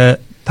for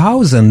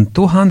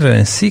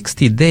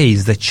 1,260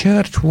 days, the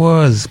church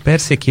was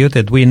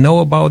persecuted. We know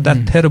about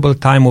that terrible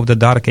time of the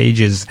Dark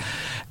Ages.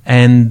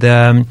 And,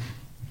 as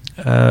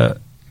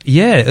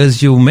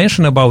you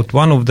mentioned about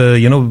one of the,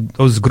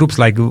 those groups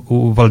like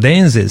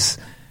Valdenses,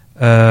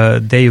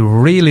 they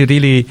really,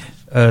 really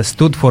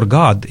stood for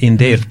God in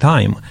their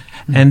time.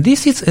 And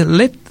this is,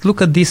 let's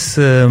look at this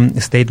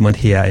statement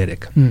here,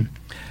 Eric.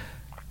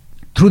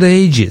 Through the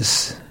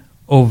ages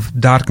of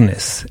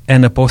darkness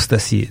and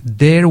apostasy,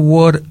 there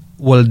were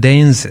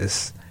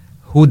Waldenses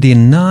who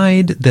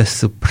denied the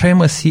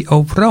supremacy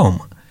of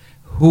Rome,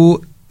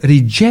 who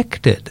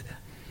rejected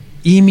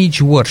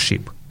image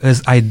worship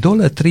as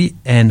idolatry,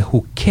 and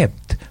who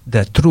kept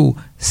the true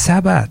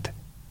Sabbath.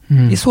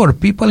 These were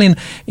people in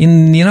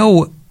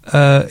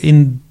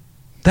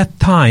that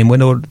time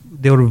when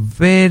they were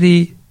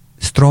very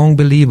strong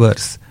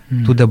believers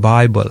to the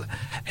Bible,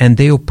 and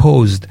they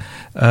opposed.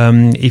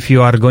 If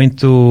you are going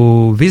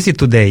to visit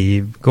today,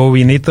 go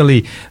in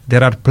Italy,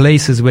 there are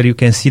places where you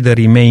can see the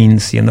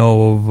remains,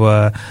 of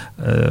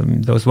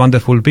those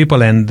wonderful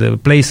people,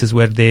 and places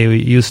where they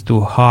used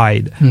to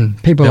hide.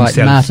 People themselves.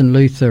 like Martin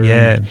Luther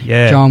and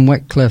John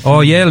Wycliffe.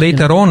 Oh,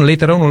 later on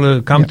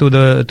we'll come to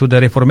the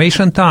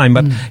Reformation time.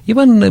 But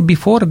even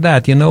before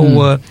that,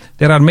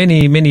 there are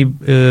many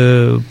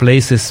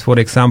places, for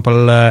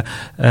example,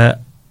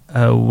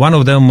 one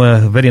of them,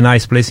 a very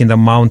nice place in the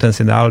mountains,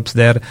 in the Alps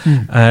there,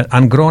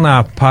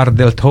 Angrona Par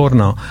del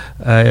Torno.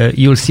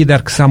 You'll see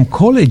there some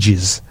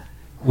colleges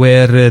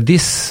where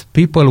these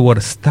people were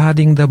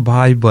studying the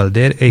Bible.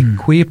 They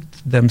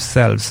equipped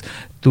themselves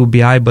to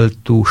be able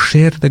to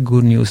share the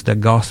good news, the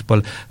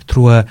gospel,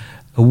 through a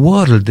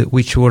world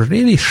which were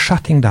really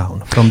shutting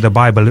down from the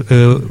Bible,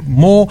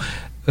 more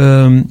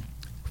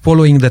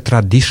following the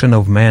tradition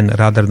of man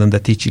rather than the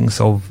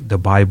teachings of the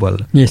Bible.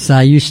 Yes,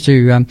 they used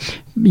to,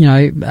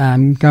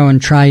 go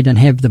and trade and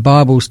have the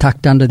Bibles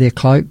tucked under their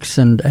cloaks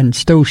and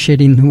still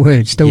sharing the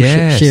word,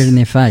 sharing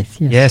their faith.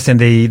 Yes,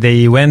 and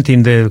they went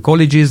in the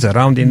colleges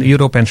around in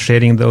Europe and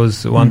sharing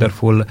those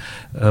wonderful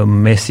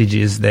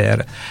messages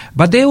there.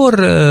 But they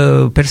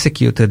were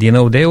persecuted,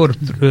 they were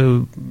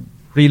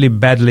really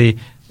badly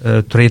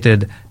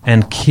treated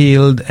and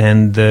killed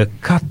and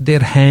cut their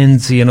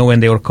hands, when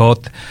they were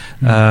caught.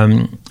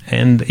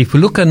 And if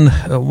you look on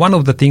one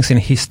of the things in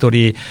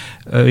history,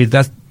 is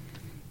that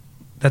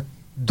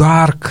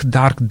dark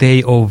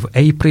day of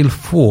April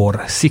 4,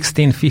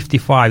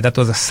 1655. That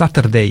was a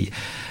Saturday.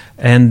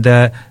 And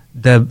there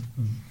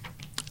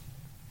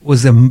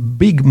was a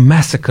big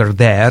massacre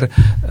there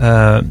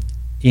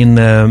in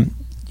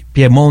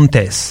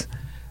Piemontes,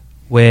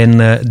 when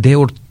they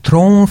were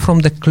thrown from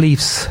the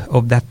cliffs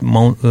of that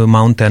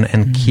mountain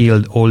and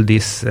killed all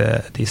these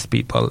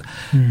people.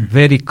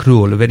 Very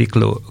cruel, very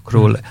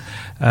cruel.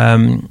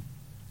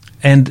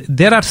 And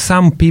there are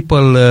some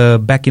people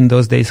back in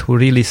those days who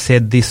really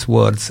said these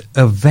words: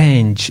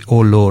 "Avenge, O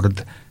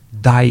Lord,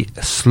 thy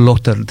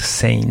slaughtered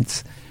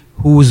saints,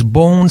 whose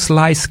bones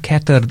lie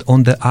scattered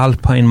on the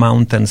Alpine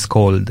mountains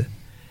cold.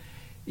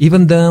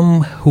 Even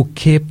them who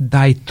kept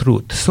thy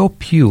truth so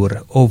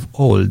pure of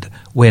old,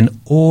 when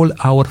all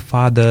our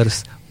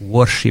fathers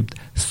worshipped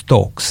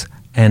stocks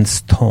and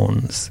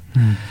stones.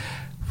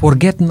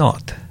 Forget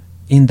not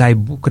in thy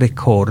book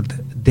record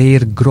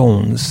their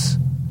groans,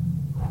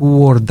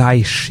 who were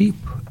thy sheep,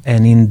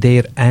 and in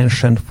their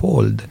ancient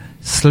fold,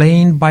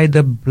 slain by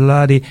the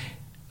bloody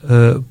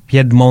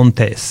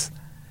Piedmontes,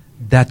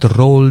 that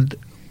rolled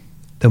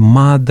the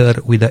mother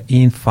with the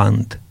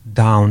infant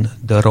down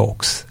the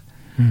rocks.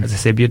 As I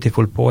say,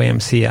 beautiful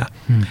poems here.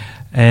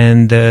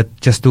 And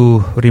just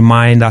to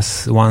remind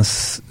us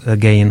once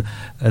again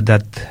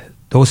that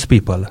those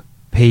people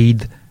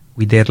paid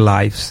with their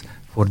lives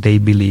for their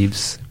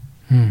beliefs.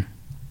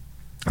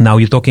 Now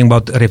you're talking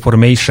about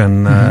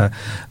Reformation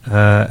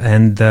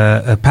and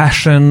a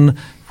passion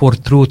for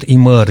truth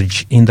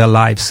emerged in the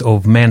lives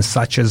of men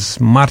such as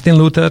Martin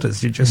Luther,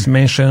 as you just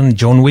mentioned,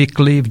 John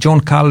Wycliffe,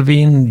 John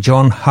Calvin,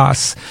 John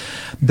Huss.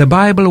 The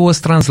Bible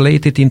was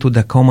translated into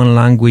the common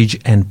language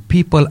and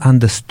people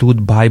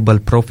understood Bible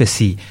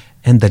prophecy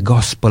and the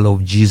gospel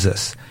of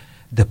Jesus.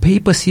 The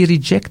papacy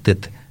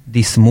rejected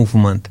this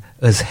movement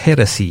as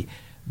heresy,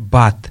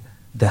 but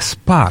the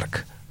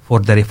spark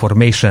for the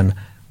Reformation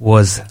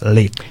was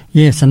lit.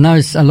 Yes, and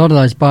a lot of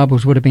those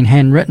Bibles would have been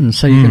handwritten,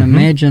 so you can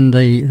imagine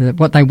the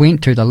what they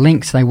went to, the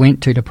lengths they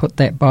went to put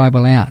that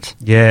Bible out.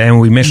 Yeah,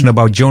 and we mentioned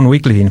about John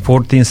Wycliffe in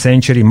 14th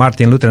century,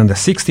 Martin Luther in the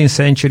 16th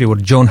century, or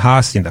John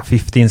Huss in the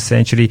 15th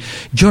century,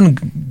 John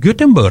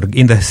Gutenberg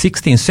in the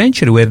 16th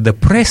century, where the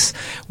press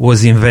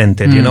was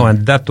invented,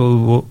 and that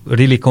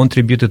really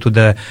contributed to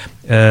the,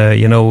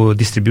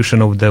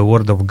 distribution of the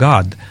Word of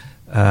God.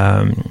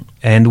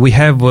 And we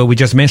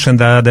just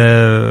mentioned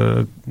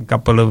a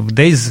couple of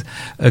days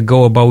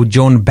ago about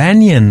John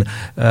Bunyan in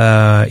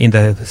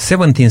the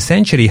 17th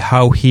century,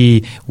 how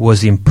he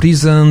was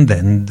imprisoned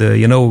and,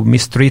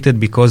 mistreated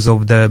because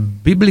of the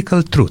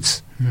biblical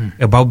truths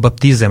about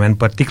baptism, and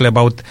particularly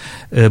about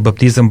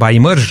baptism by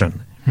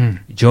immersion.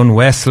 John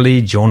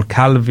Wesley, John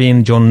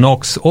Calvin, John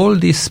Knox, all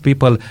these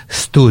people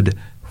stood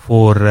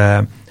for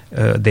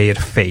their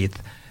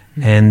faith.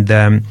 And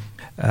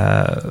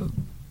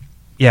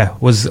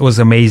was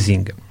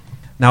amazing.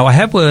 Now, I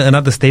have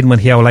another statement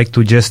here I would like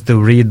to just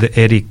read,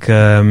 Eric,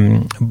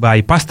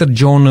 by Pastor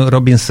John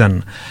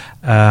Robinson,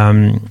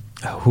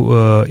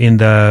 who in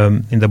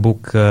the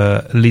book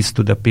Leads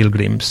to the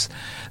Pilgrims.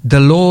 The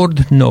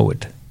Lord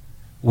knoweth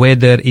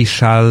whether he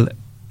shall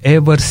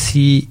ever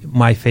see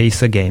my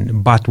face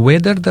again, but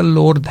whether the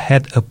Lord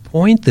had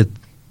appointed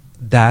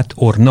that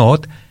or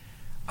not,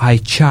 I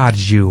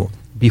charge you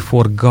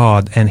before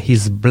God and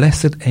his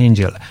blessed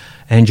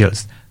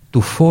angels to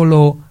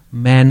follow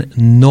man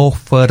no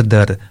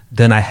further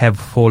than I have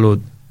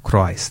followed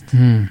Christ.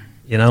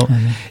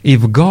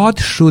 If God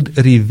should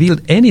reveal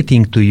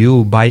anything to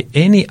you by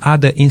any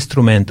other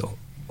instrument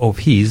of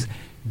his,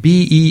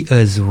 be ye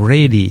as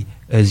ready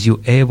as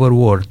you ever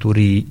were to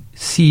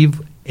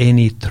receive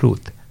any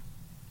truth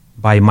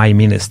by my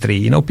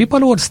ministry. People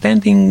who are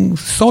standing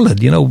solid,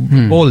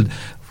 bold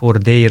for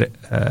their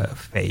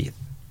faith.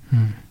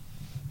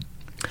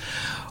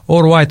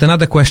 All right,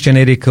 another question,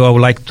 Eric, I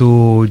would like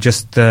to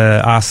just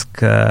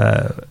ask,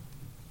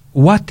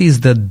 what is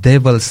the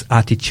devil's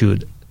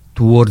attitude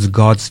towards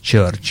God's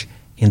church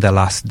in the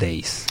last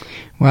days?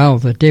 Well,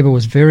 the devil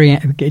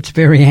gets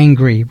very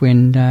angry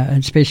when,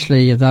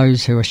 especially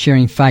those who are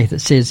sharing faith. It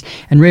says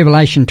in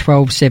Revelation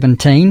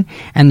 12:17,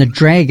 and the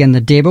dragon,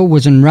 the devil,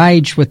 was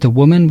enraged with the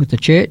woman, with the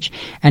church,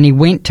 and he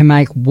went to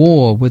make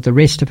war with the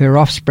rest of her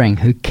offspring,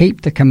 who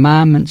keep the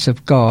commandments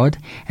of God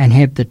and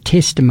have the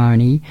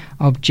testimony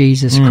of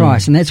Jesus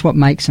Christ. And that's what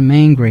makes him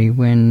angry,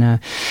 when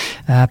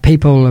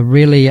people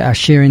really are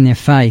sharing their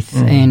faith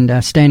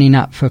and standing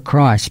up for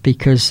Christ,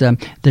 because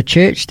the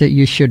church that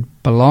you should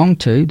belong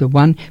to, the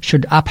one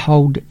should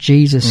uphold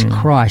Jesus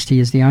Christ. He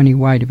is the only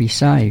way to be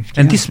saved.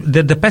 And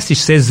the passage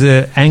says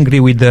angry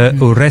with the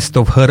rest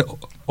of her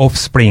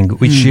offspring,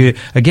 which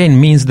again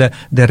means the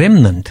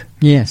remnant.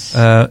 Yes.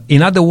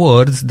 In other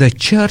words, the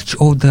church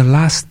of the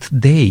last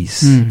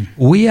days.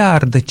 We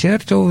are the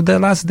church of the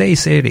last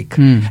days, Eric.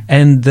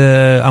 And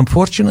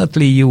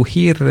unfortunately, you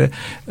hear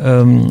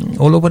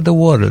all over the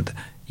world,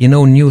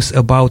 news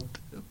about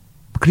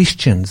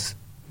Christians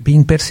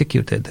being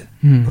persecuted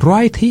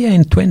right here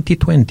in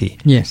 2020.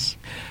 Yes.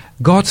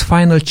 God's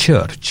final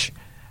church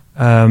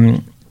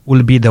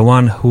will be the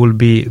one who will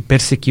be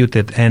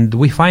persecuted, and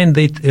we find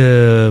it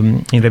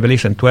in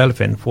Revelation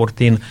 12 and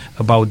 14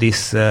 about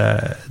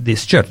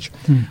this church.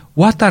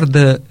 What are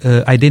the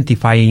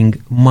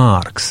identifying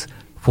marks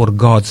for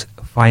God's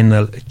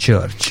final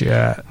church,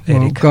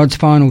 Eric? God's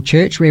final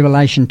church,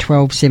 Revelation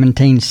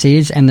 12:17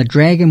 says, and the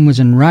dragon was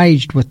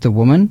enraged with the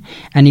woman,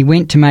 and he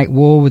went to make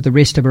war with the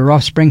rest of her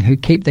offspring, who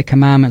keep the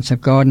commandments of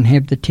God and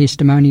have the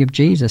testimony of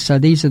Jesus. So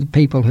these are the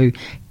people who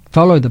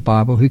follow the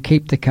Bible, who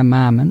keep the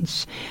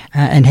commandments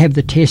and have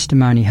the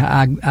testimony,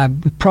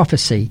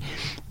 prophecy,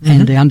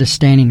 and the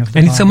understanding of the Bible.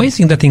 And it's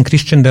amazing that in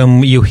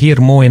Christendom you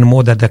hear more and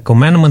more that the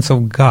commandments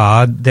of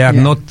God, they are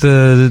not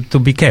to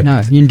be kept.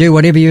 No, you can do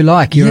whatever you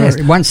like.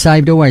 You're once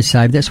saved, always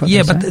saved. That's what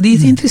they say. But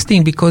it's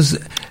interesting because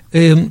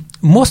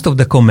most of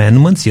the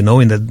commandments, in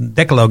the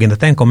Decalogue, in the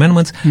Ten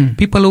Commandments,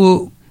 people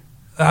who,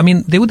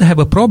 they wouldn't have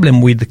a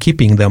problem with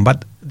keeping them,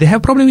 but they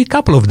have problem with a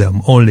couple of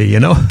them only,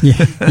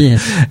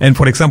 Yes. And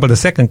for example, the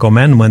second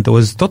commandment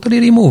was totally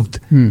removed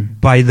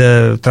by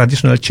the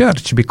traditional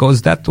church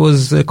because that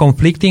was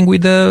conflicting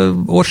with the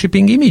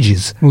worshipping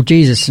images. Well,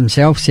 Jesus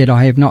himself said,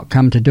 I have not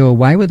come to do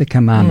away with the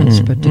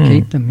commandments, but to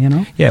keep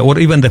them, Yeah, or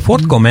even the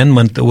fourth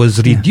commandment was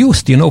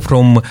reduced,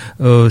 from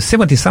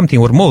 70-something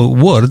or more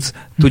words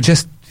to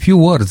just few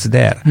words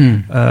there.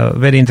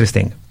 Very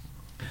interesting.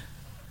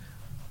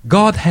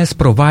 God has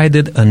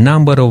provided a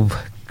number of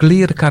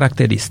clear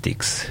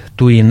characteristics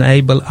to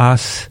enable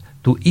us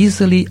to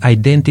easily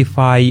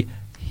identify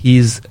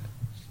His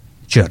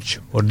church,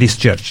 or this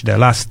church, the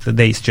last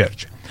days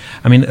church.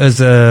 I mean, as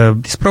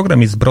this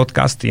program is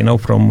broadcast,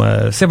 from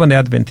Seventh-day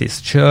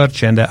Adventist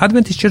Church, and the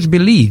Adventist Church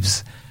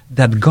believes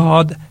that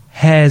God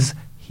has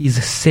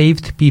His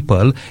saved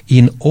people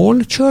in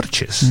all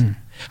churches.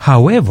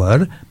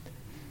 However,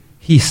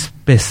 He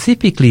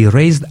specifically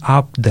raised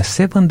up the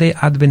Seventh-day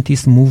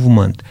Adventist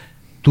movement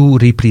to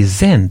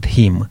represent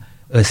Him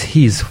as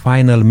His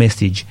final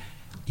message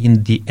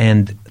in the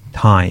end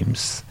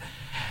times.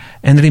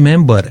 And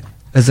remember,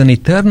 as an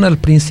eternal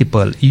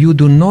principle, you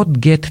do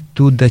not get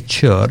to the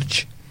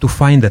church to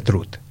find the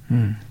truth.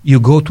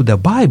 You go to the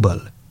Bible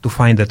to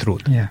find the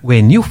truth. Yeah.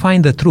 When you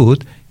find the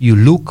truth, you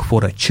look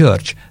for a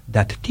church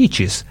that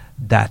teaches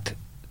that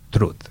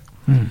truth.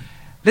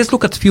 Let's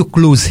look at a few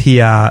clues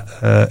here,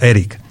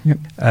 Eric. Yep.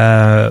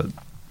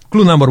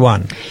 Clue number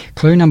one.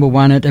 Clue number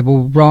one, it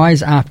will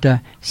rise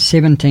after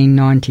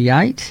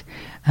 1798,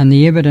 and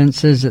the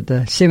evidence is that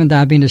the Seventh-day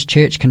Adventist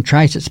Church can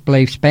trace its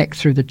beliefs back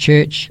through the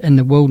church in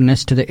the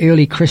wilderness to the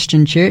early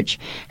Christian church.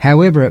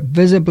 However, it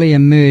visibly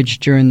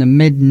emerged during the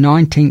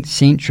mid-19th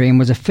century and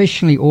was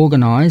officially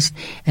organised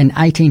in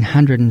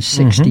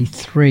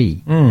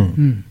 1863.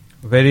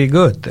 Very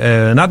good.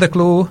 Another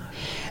clue.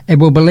 It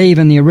will believe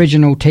in the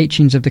original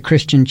teachings of the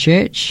Christian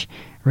church.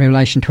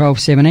 Revelation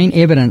 12:17,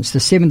 evidence the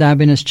Seventh-day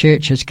Adventist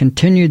Church has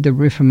continued the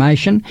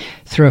Reformation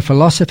through a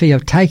philosophy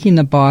of taking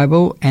the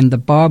Bible and the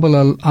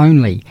Bible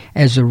only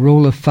as the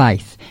rule of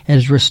faith. It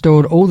has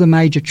restored all the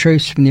major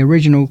truths from the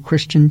original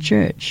Christian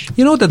church.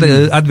 You know that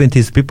the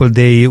Adventist people,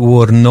 they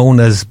were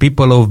known as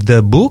people of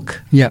the book?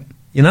 Yep.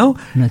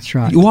 That's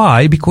right.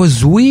 Why?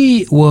 Because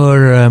we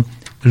were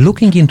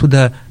looking into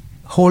the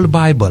whole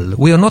Bible.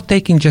 We are not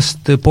taking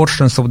just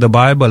portions of the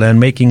Bible and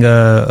making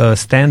a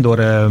stand or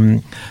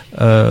a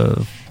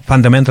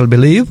fundamental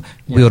belief.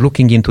 Yeah. We are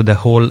looking into the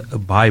whole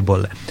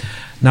Bible.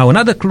 Now,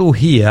 another clue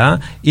here,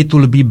 it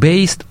will be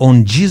based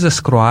on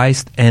Jesus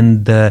Christ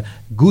and the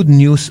good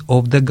news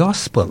of the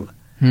gospel.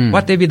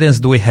 What evidence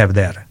do we have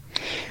there?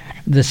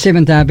 The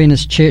Seventh-day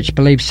Adventist Church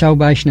believes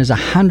salvation is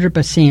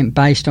 100%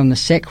 based on the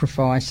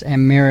sacrifice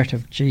and merit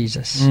of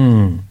Jesus.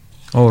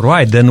 All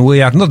right, then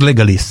we are not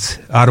legalists,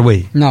 are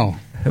we? No.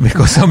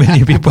 Because so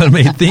many people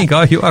may think,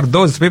 you are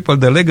those people,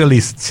 the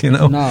legalists,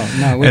 No.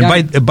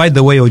 And by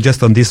the way,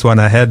 just on this one,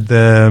 I had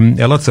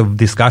lots of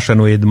discussion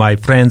with my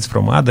friends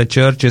from other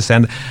churches,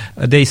 and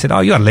they said,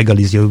 you are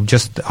legalists, you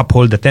just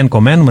uphold the Ten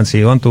Commandments,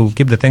 you want to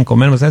keep the Ten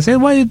Commandments. I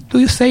said, why do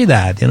you say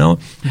that,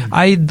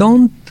 I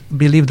don't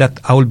believe that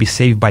I will be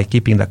saved by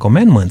keeping the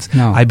commandments.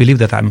 No. I believe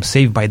that I'm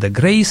saved by the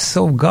grace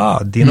of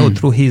God,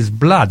 through His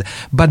blood.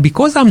 But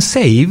because I'm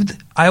saved,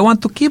 I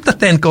want to keep the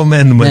Ten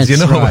Commandments,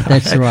 Right.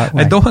 That's the right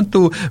way. I don't want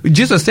to.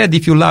 Jesus said,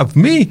 if you love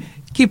me,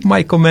 keep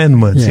my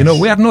commandments. Yes.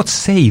 We are not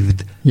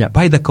saved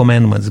by the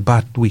commandments,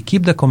 but we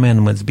keep the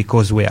commandments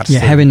because we are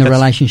saved. Having the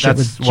relationship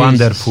with Jesus. That's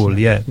wonderful,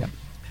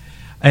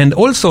 And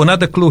also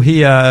another clue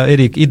here,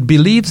 Eric, it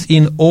believes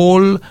in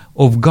all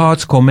of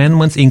God's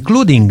commandments,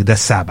 including the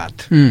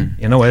Sabbath.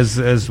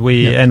 As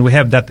we and we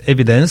have that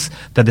evidence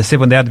that the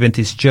Seventh-day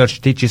Adventist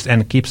Church teaches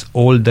and keeps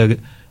all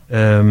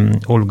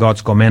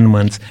God's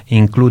commandments,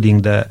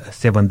 including the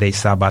 7-day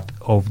Sabbath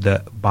of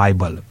the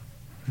Bible.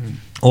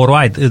 All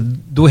right.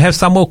 Do we have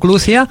some more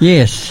clues here?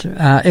 Yes.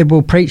 It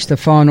will preach the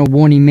final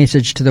warning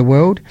message to the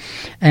world.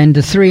 And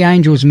the three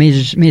angels'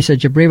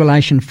 message of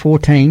Revelation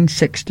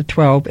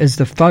 14:6-12 is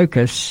the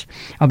focus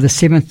of the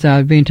Seventh-day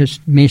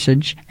Adventist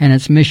message and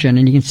its mission.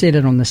 And you can see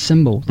that on the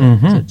symbol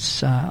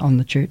that's on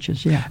the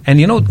churches. Yeah. And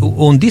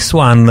on this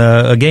one,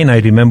 again,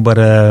 I remember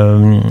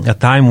a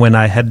time when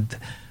I had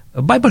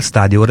a Bible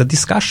study or a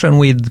discussion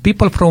with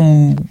people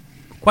from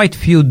quite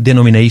few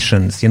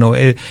denominations,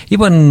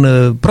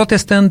 even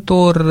Protestant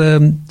or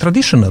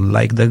traditional,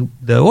 like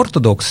the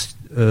Orthodox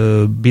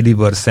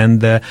believers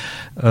and the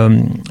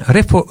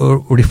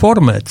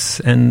Reformers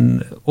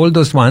and all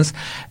those ones.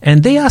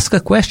 And they ask a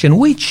question,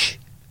 which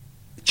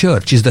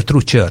church is the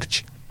true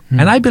church?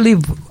 And I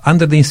believe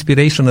under the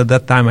inspiration at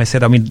that time, I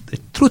said, the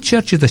true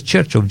church is the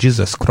church of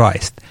Jesus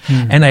Christ.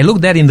 And I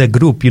looked there in the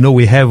group,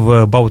 we have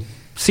about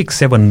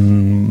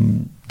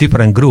 6-7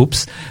 different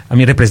groups,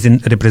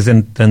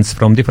 representatives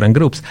from different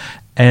groups.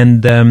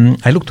 And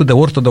I looked to the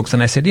Orthodox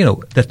and I said,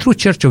 the true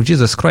church of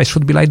Jesus Christ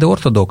should be like the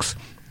Orthodox.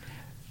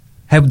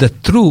 Have the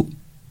true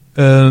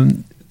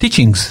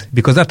teachings,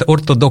 because that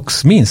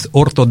Orthodox means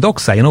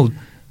orthodoxa,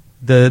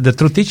 the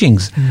true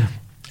teachings.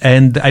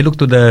 And I looked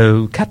to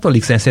the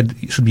Catholics and said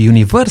it should be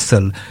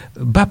universal.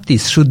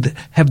 Baptists should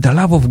have the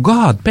love of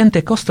God.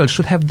 Pentecostals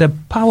should have the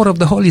power of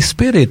the Holy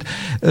Spirit.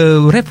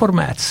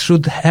 Reformats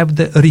should have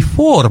the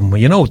reform,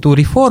 to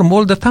reform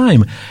all the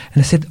time. And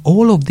I said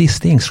all of these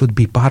things should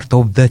be part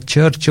of the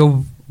Church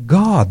of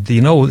God,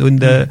 in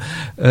the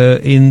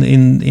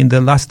in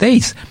the last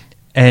days.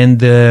 And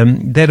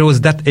there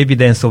was that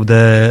evidence of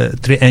the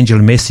three-angel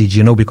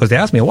message, because they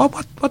asked me,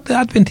 what the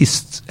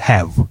Adventists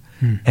have?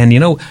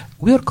 And,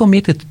 we are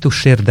committed to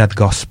share that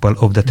gospel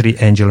of the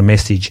three-angel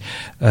message,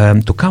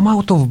 to come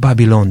out of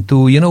Babylon,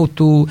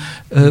 to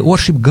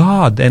worship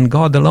God and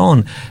God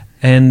alone,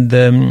 and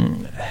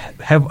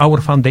have our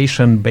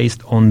foundation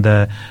based on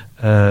the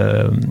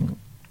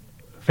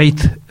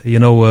faith,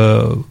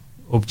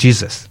 of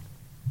Jesus.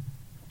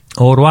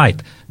 All right.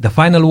 The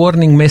final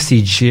warning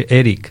message,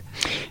 Eric.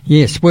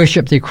 Yes,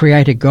 worship the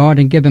Creator God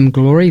and give Him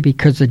glory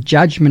because the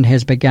judgment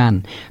has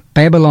begun.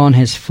 Babylon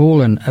has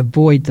fallen.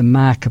 Avoid the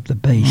mark of the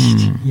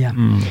beast.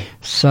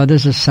 So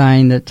this is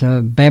saying that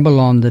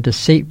Babylon, the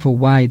deceitful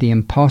way, the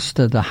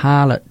impostor, the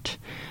harlot,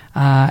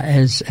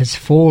 has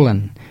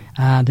fallen.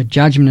 The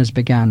judgment has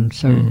begun.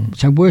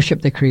 So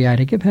worship the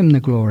Creator. Give Him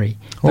the glory.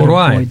 All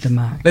right. Avoid the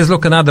mark. Let's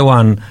look another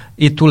one.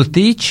 It will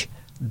teach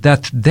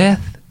that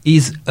death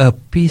is a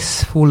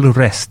peaceful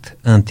rest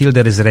until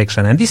the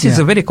resurrection. And this is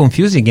very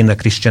confusing in the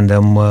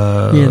Christendom,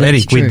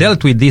 Eric. True. We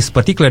dealt with this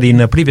particularly in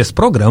a previous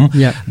program,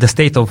 the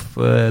state of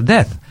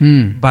death.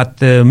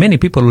 But many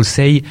people will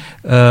say,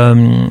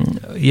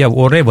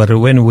 whatever,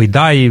 when we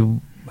die,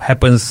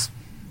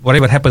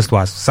 whatever happens to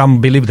us.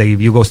 Some believe that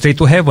you go straight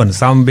to heaven.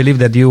 Some believe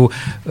that you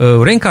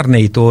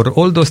reincarnate or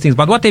all those things.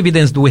 But what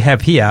evidence do we have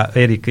here,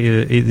 Eric,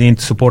 in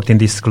supporting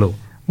this clue?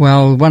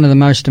 Well, one of the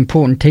most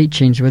important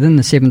teachings within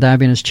the Seventh-day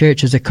Adventist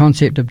Church is the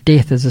concept of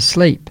death as a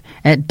sleep.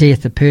 At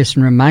death, the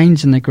person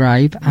remains in the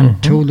grave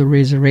until the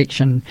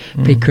resurrection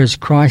because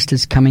Christ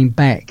is coming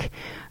back.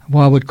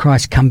 Why would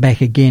Christ come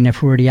back again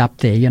if we're already up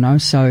there,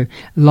 So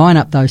line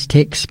up those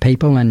texts,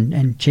 people,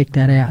 and check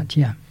that out,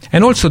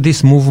 And also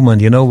this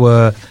movement,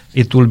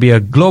 it will be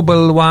a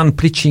global one,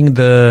 preaching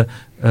the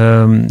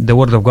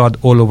Word of God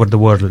all over the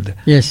world.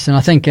 Yes, and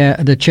I think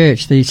the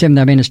church, the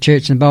Seventh-day Adventist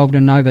Church, is involved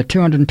in over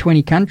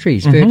 220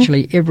 countries,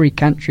 virtually every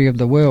country of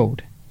the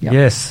world.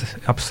 Yes,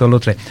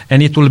 absolutely.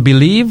 And it will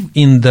believe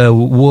in the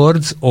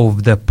words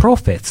of the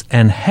prophets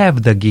and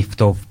have the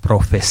gift of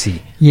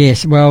prophecy.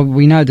 Yes, well,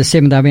 we know the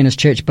Seventh-day Adventist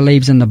Church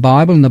believes in the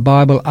Bible, and the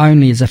Bible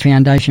only is a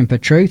foundation for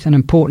truth. An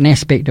important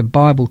aspect of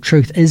Bible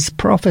truth is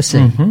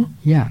prophecy.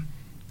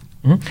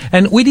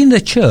 And within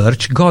the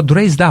church, God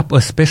raised up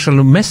a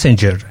special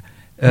messenger.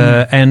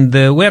 And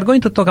we are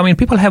going to talk,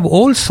 people have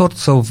all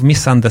sorts of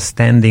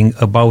misunderstanding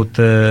about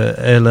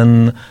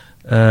Ellen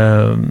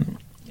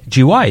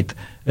G. White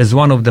as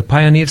one of the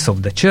pioneers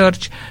of the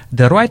church.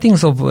 The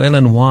writings of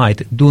Ellen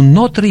White do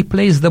not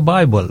replace the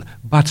Bible,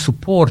 but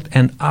support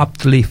and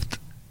uplift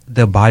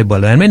the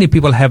Bible. And many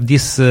people have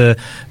this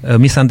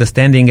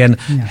misunderstanding and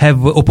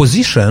have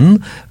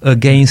opposition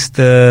against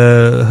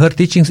her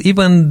teachings,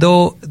 even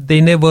though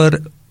they never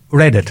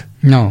read it.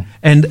 No.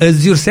 And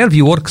as yourself,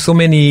 you work so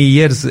many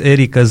years,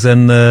 Eric, as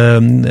an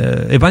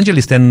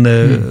evangelist and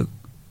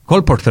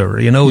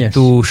colporteur,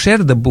 to share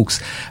the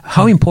books.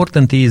 How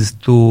important is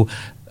to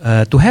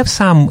have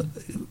some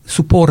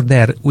support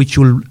there which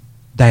will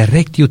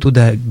direct you to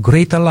the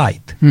greater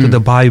light, to the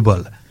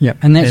Bible. Yeah,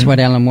 and that's what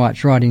Ellen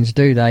White's writings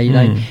do.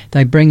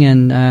 They bring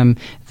in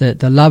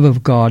the love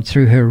of God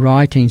through her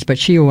writings. But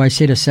she always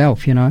said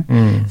herself,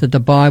 that the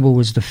Bible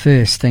was the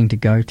first thing to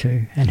go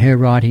to, and her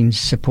writings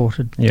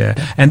supported. Yeah,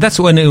 and that's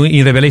when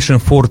in Revelation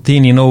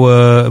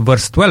 14,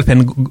 verse 12,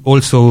 and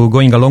also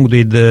going along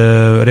with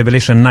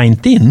Revelation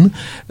 19,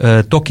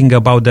 talking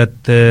about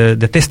that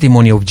the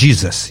testimony of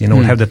Jesus.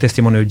 We have the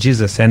testimony of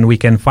Jesus, and we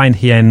can find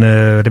here in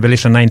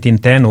Revelation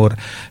 19:10 or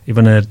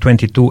even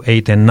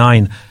 22:8 and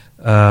 9.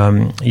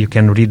 You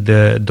can read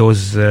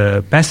those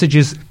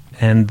passages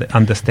and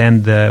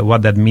understand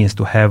what that means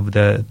to have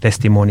the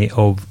testimony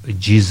of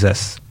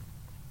Jesus.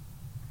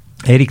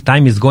 Eric,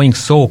 time is going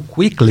so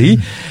quickly.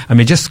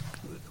 Just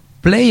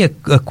play a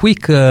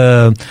quick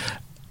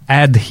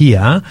ad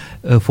here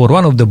for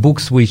one of the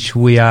books which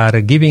we are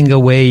giving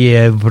away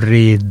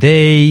every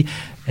day.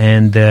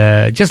 And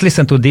just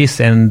listen to this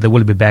and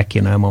we'll be back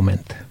in a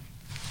moment.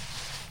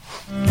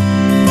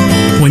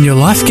 When your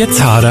life gets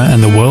harder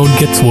and the world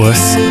gets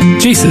worse,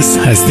 Jesus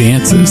has the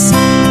answers.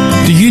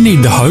 Do you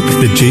need the hope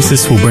that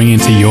Jesus will bring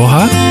into your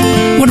heart?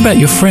 What about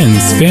your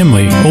friends,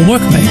 family, or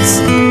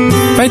workmates?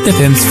 Faith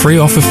FM's free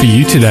offer for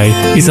you today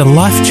is a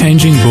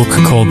life-changing book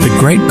called The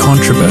Great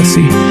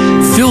Controversy,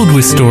 filled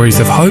with stories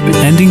of hope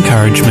and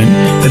encouragement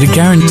that are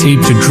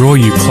guaranteed to draw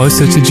you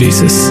closer to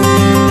Jesus.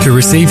 To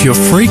receive your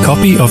free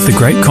copy of The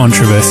Great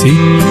Controversy,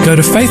 go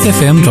to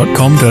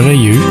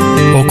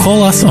faithfm.com.au or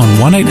call us on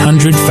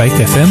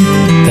 1-800-FAITH-FM,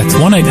 that's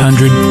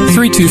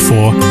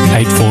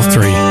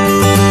 1-800-324-843.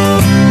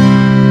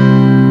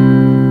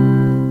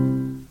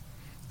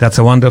 That's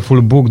a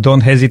wonderful book.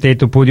 Don't hesitate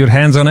to put your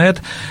hands on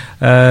it.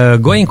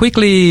 Going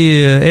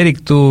quickly,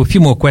 Eric, to a few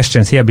more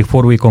questions here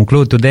before we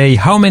conclude today.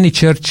 How many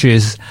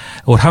churches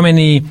or how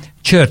many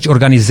church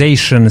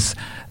organizations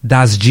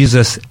does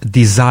Jesus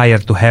desire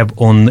to have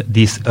on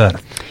this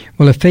earth?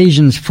 Well,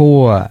 Ephesians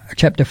 4,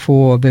 chapter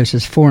 4,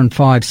 verses 4 and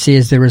 5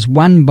 says, "There is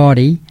one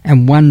body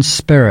and one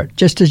Spirit,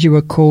 just as you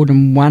were called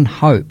in one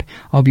hope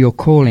of your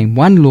calling,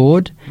 one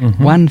Lord,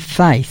 one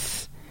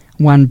faith,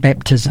 one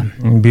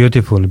baptism."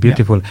 Beautiful,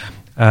 beautiful.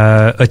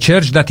 A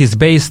church that is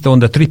based on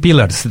the three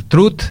pillars: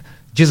 truth,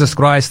 Jesus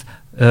Christ,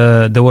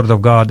 the Word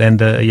of God, and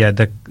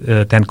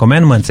the Ten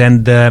Commandments.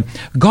 And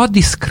God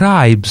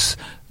describes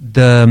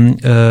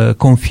the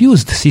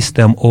confused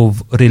system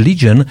of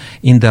religion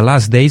in the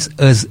last days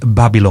as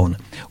Babylon.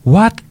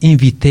 What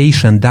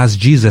invitation does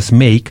Jesus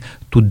make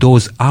to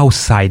those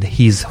outside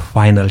his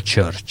final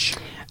church?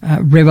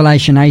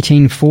 Revelation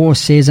 18:4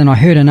 says, "And I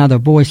heard another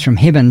voice from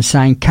heaven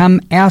saying, 'Come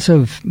out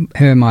of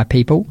her, my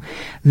people,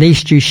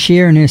 lest you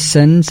share in her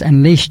sins,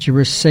 and lest you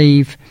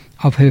receive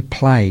of her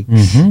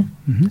plagues.'"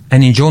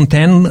 And in John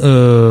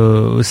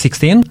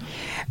 10:16,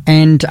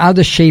 "And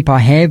other sheep I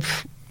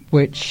have,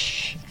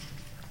 which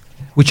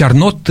are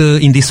not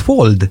in this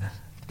fold."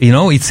 You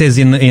know, it says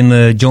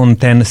in John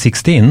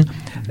 10:16,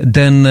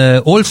 "Then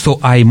also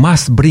I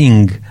must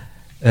bring,"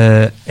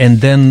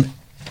 and then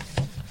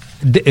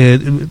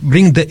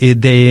bring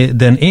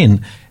them in,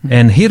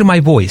 "and hear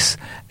my voice,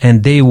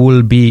 and they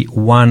will be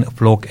one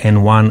flock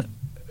and one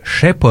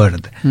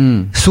shepherd."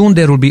 Soon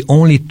there will be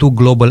only two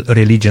global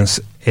religions,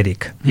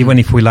 Eric, even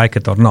if we like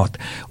it or not.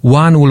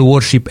 One will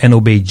worship and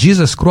obey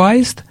Jesus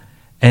Christ,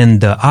 and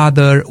the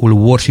other will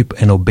worship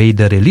and obey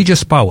the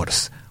religious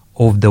powers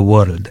of the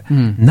world.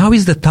 Now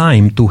is the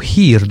time to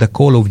hear the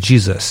call of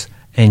Jesus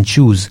and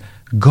choose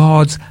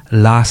God's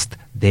last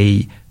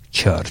day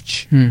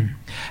church.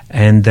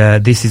 And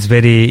this is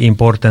very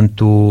important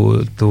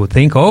to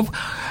think of.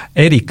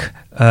 Eric,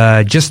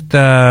 just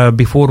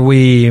before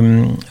we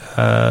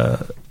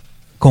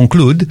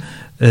conclude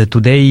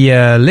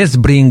today, let's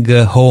bring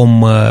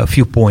home a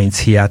few points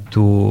here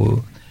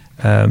to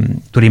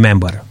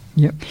remember.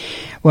 Yep.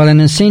 Well,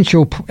 an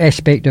essential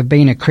aspect of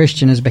being a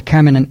Christian is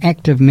becoming an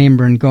active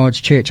member in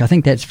God's church. I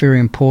think that's very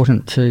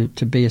important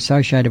to be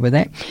associated with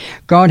that.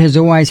 God has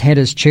always had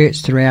his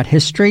church throughout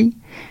history,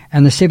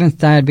 and the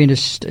Seventh-day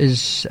Adventist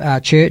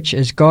church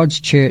is God's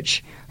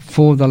church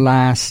for the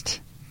last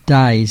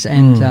days,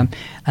 and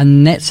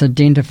that's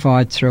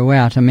identified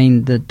throughout. I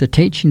mean, the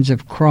teachings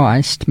of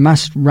Christ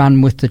must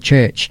run with the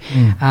church.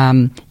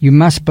 You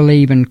must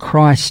believe in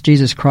Christ,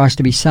 Jesus Christ,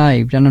 to be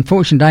saved. And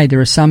unfortunately, there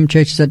are some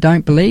churches that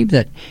don't believe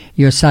that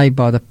you're saved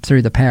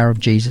through the power of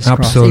Jesus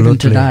Christ, even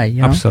today.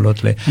 You know?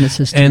 Absolutely.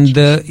 And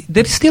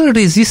there is still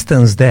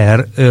resistance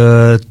there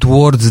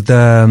towards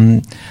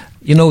the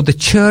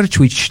church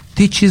which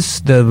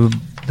teaches the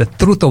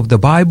truth of the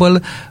Bible,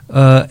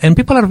 and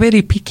people are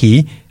very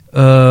picky.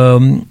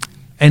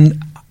 And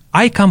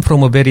I come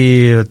from a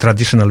very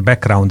traditional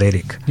background,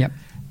 Eric. Yep.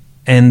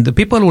 And the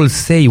people will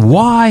say,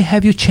 "Why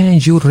have you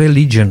changed your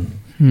religion?"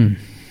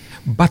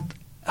 But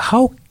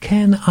how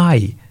can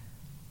I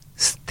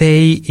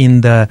stay in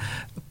the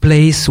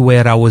place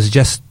where I was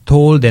just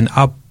told and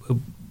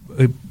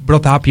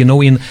brought up, in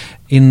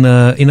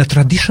a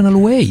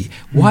traditional way?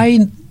 Why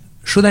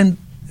should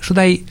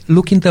I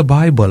look in the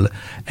Bible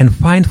and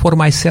find for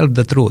myself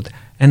the truth?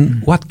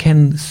 And what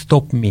can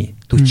stop me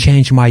to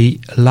change my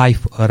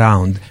life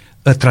around?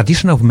 A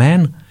tradition of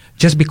man?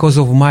 Just because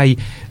of my,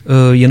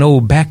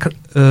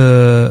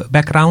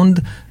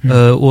 background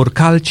or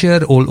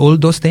culture, all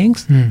those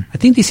things? I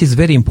think this is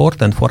very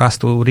important for us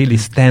to really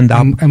stand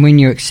up. And when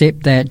you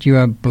accept that, you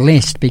are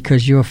blessed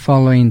because you are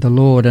following the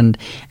Lord, and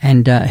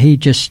he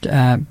just,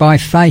 by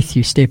faith,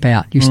 you step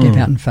out. You step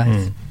out in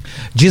faith.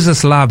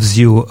 Jesus loves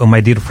you, my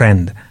dear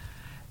friend,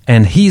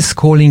 and he is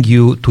calling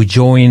you to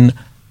join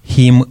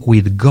him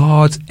with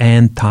God's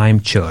end-time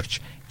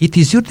church. It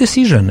is your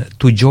decision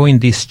to join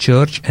this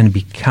church and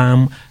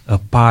become a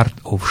part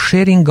of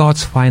sharing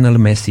God's final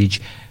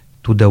message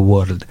to the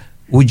world.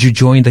 Would you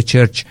join the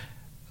church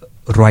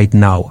right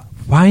now?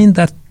 Find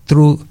that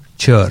true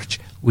church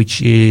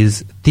which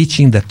is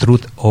teaching the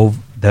truth of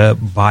the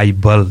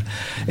Bible.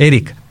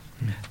 Eric,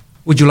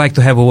 would you like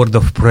to have a word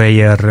of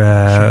prayer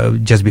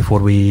just before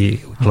we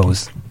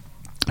close?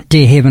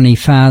 Dear Heavenly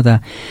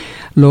Father,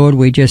 Lord,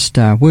 we just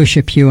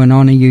worship you and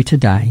honour you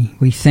today.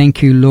 We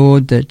thank you,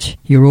 Lord, that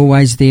you're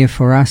always there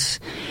for us.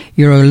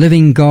 You're a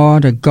living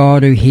God, a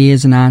God who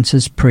hears and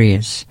answers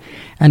prayers.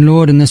 And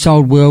Lord, in this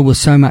old world with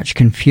so much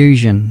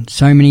confusion,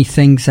 so many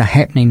things are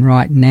happening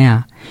right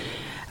now.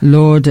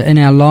 Lord, in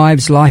our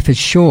lives, life is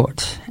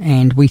short,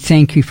 and we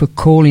thank you for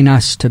calling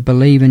us to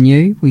believe in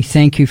you. We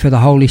thank you for the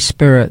Holy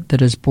Spirit that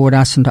has brought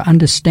us into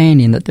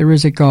understanding that there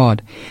is a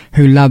God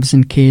who loves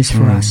and cares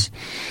for us.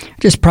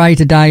 Just pray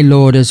today,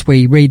 Lord, as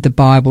we read the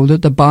Bible,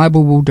 that the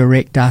Bible will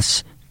direct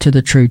us to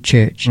the true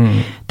church,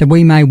 that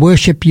we may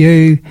worship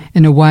you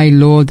in a way,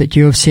 Lord, that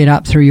you have set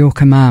up through your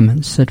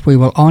commandments, that we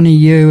will honour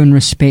you and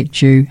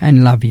respect you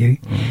and love you.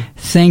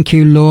 Thank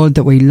you, Lord,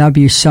 that we love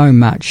you so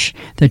much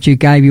that you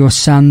gave your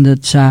Son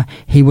that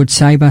he would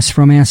save us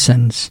from our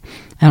sins.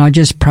 And I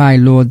just pray,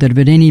 Lord, that if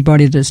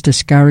anybody that's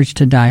discouraged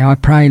today, I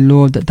pray,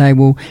 Lord, that they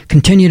will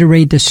continue to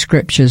read the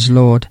Scriptures,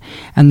 Lord,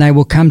 and they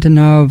will come to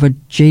know of a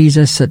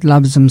Jesus that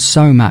loves them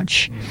so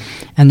much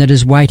and that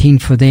is waiting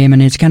for them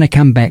and is going to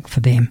come back for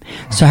them.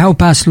 So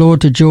help us,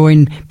 Lord, to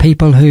join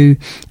people who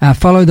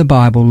follow the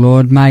Bible,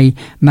 Lord. May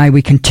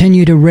we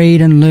continue to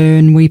read and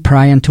learn, we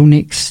pray, until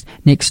next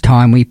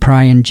time. We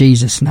pray in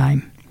Jesus'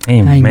 name.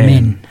 Amen.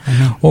 Amen.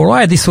 All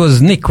right, this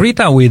was Nick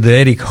Rita with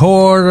Eric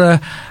Hoare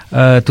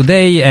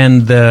today,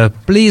 and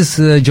please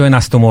join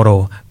us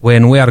tomorrow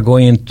when we are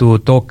going to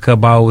talk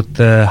about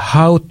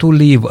how to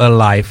live a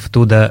life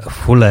to the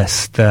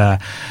fullest.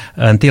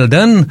 Until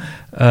then,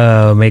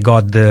 may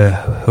God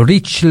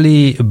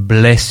richly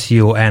bless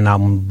you, and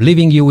I'm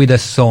leaving you with a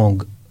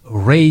song,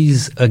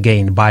 Raise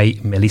Again by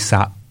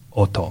Melissa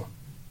Otto.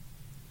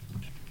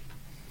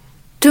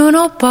 Do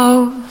not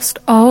boast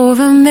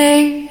over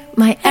me,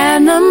 my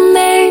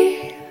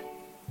enemy,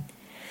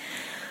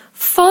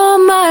 for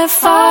my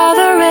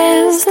Father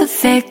is the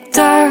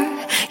victor.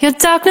 Your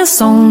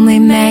darkness only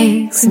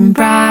makes him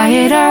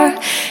brighter.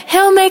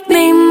 He'll make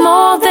me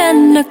more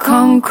than a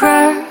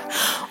conqueror.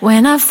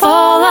 When I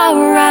fall, I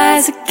will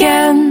rise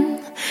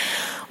again.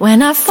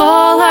 When I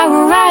fall, I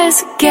will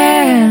rise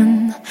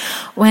again.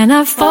 When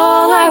I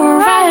fall, I will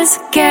rise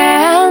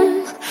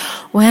again.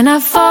 When I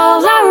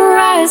fall, I will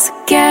rise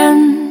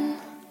again.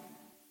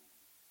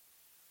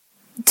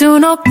 Do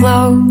not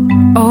gloat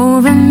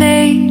over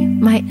me,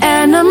 my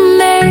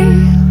enemy.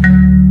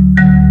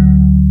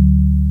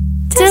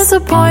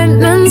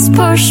 Disappointments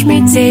push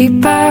me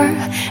deeper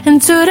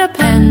into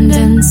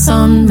dependence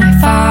on my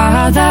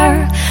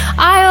Father.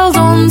 I hold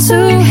on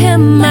to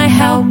him, my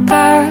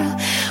helper.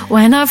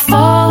 When I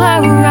fall, I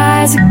will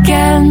rise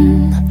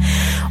again.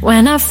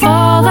 When I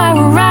fall, I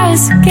will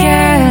rise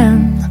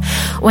again.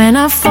 When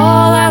I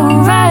fall, I will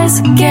rise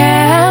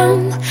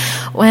again.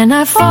 When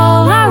I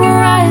fall, I will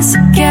rise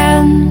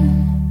again.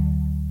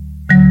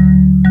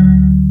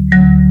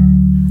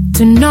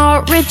 Do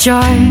not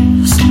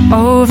rejoice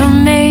over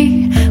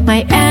me,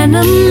 my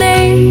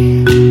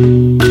enemy.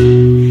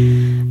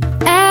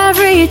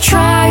 Every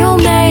trial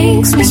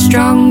makes me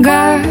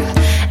stronger.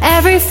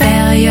 Every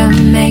failure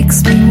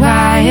makes me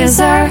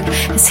wiser,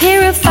 as he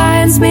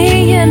refines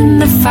me in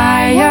the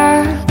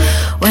fire.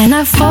 When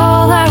I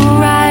fall, I will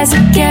rise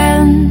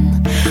again.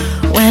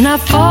 When I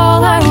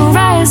fall, I will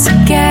rise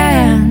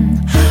again.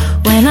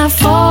 When I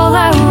fall,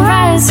 I will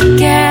rise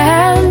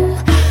again.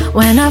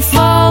 When I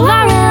fall,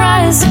 I will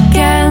rise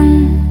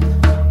again.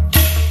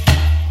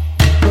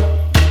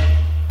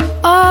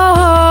 Oh,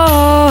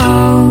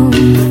 oh,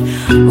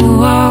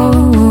 oh,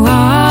 oh,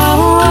 oh,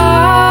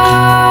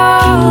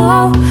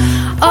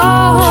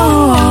 oh,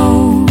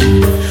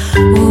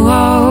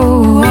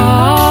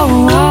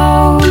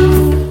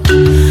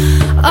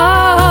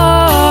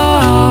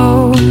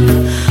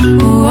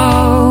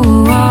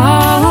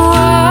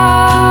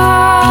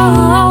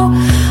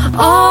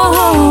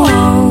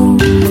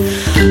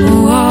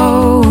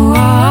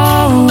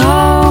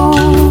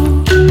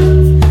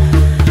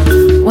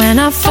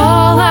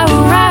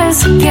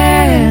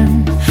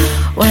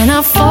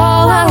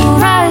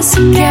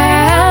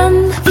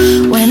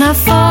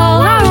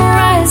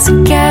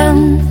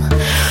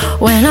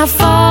 when I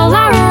fall,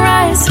 I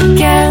rise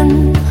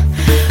again.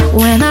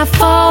 When I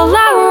fall,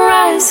 I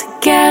rise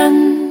again.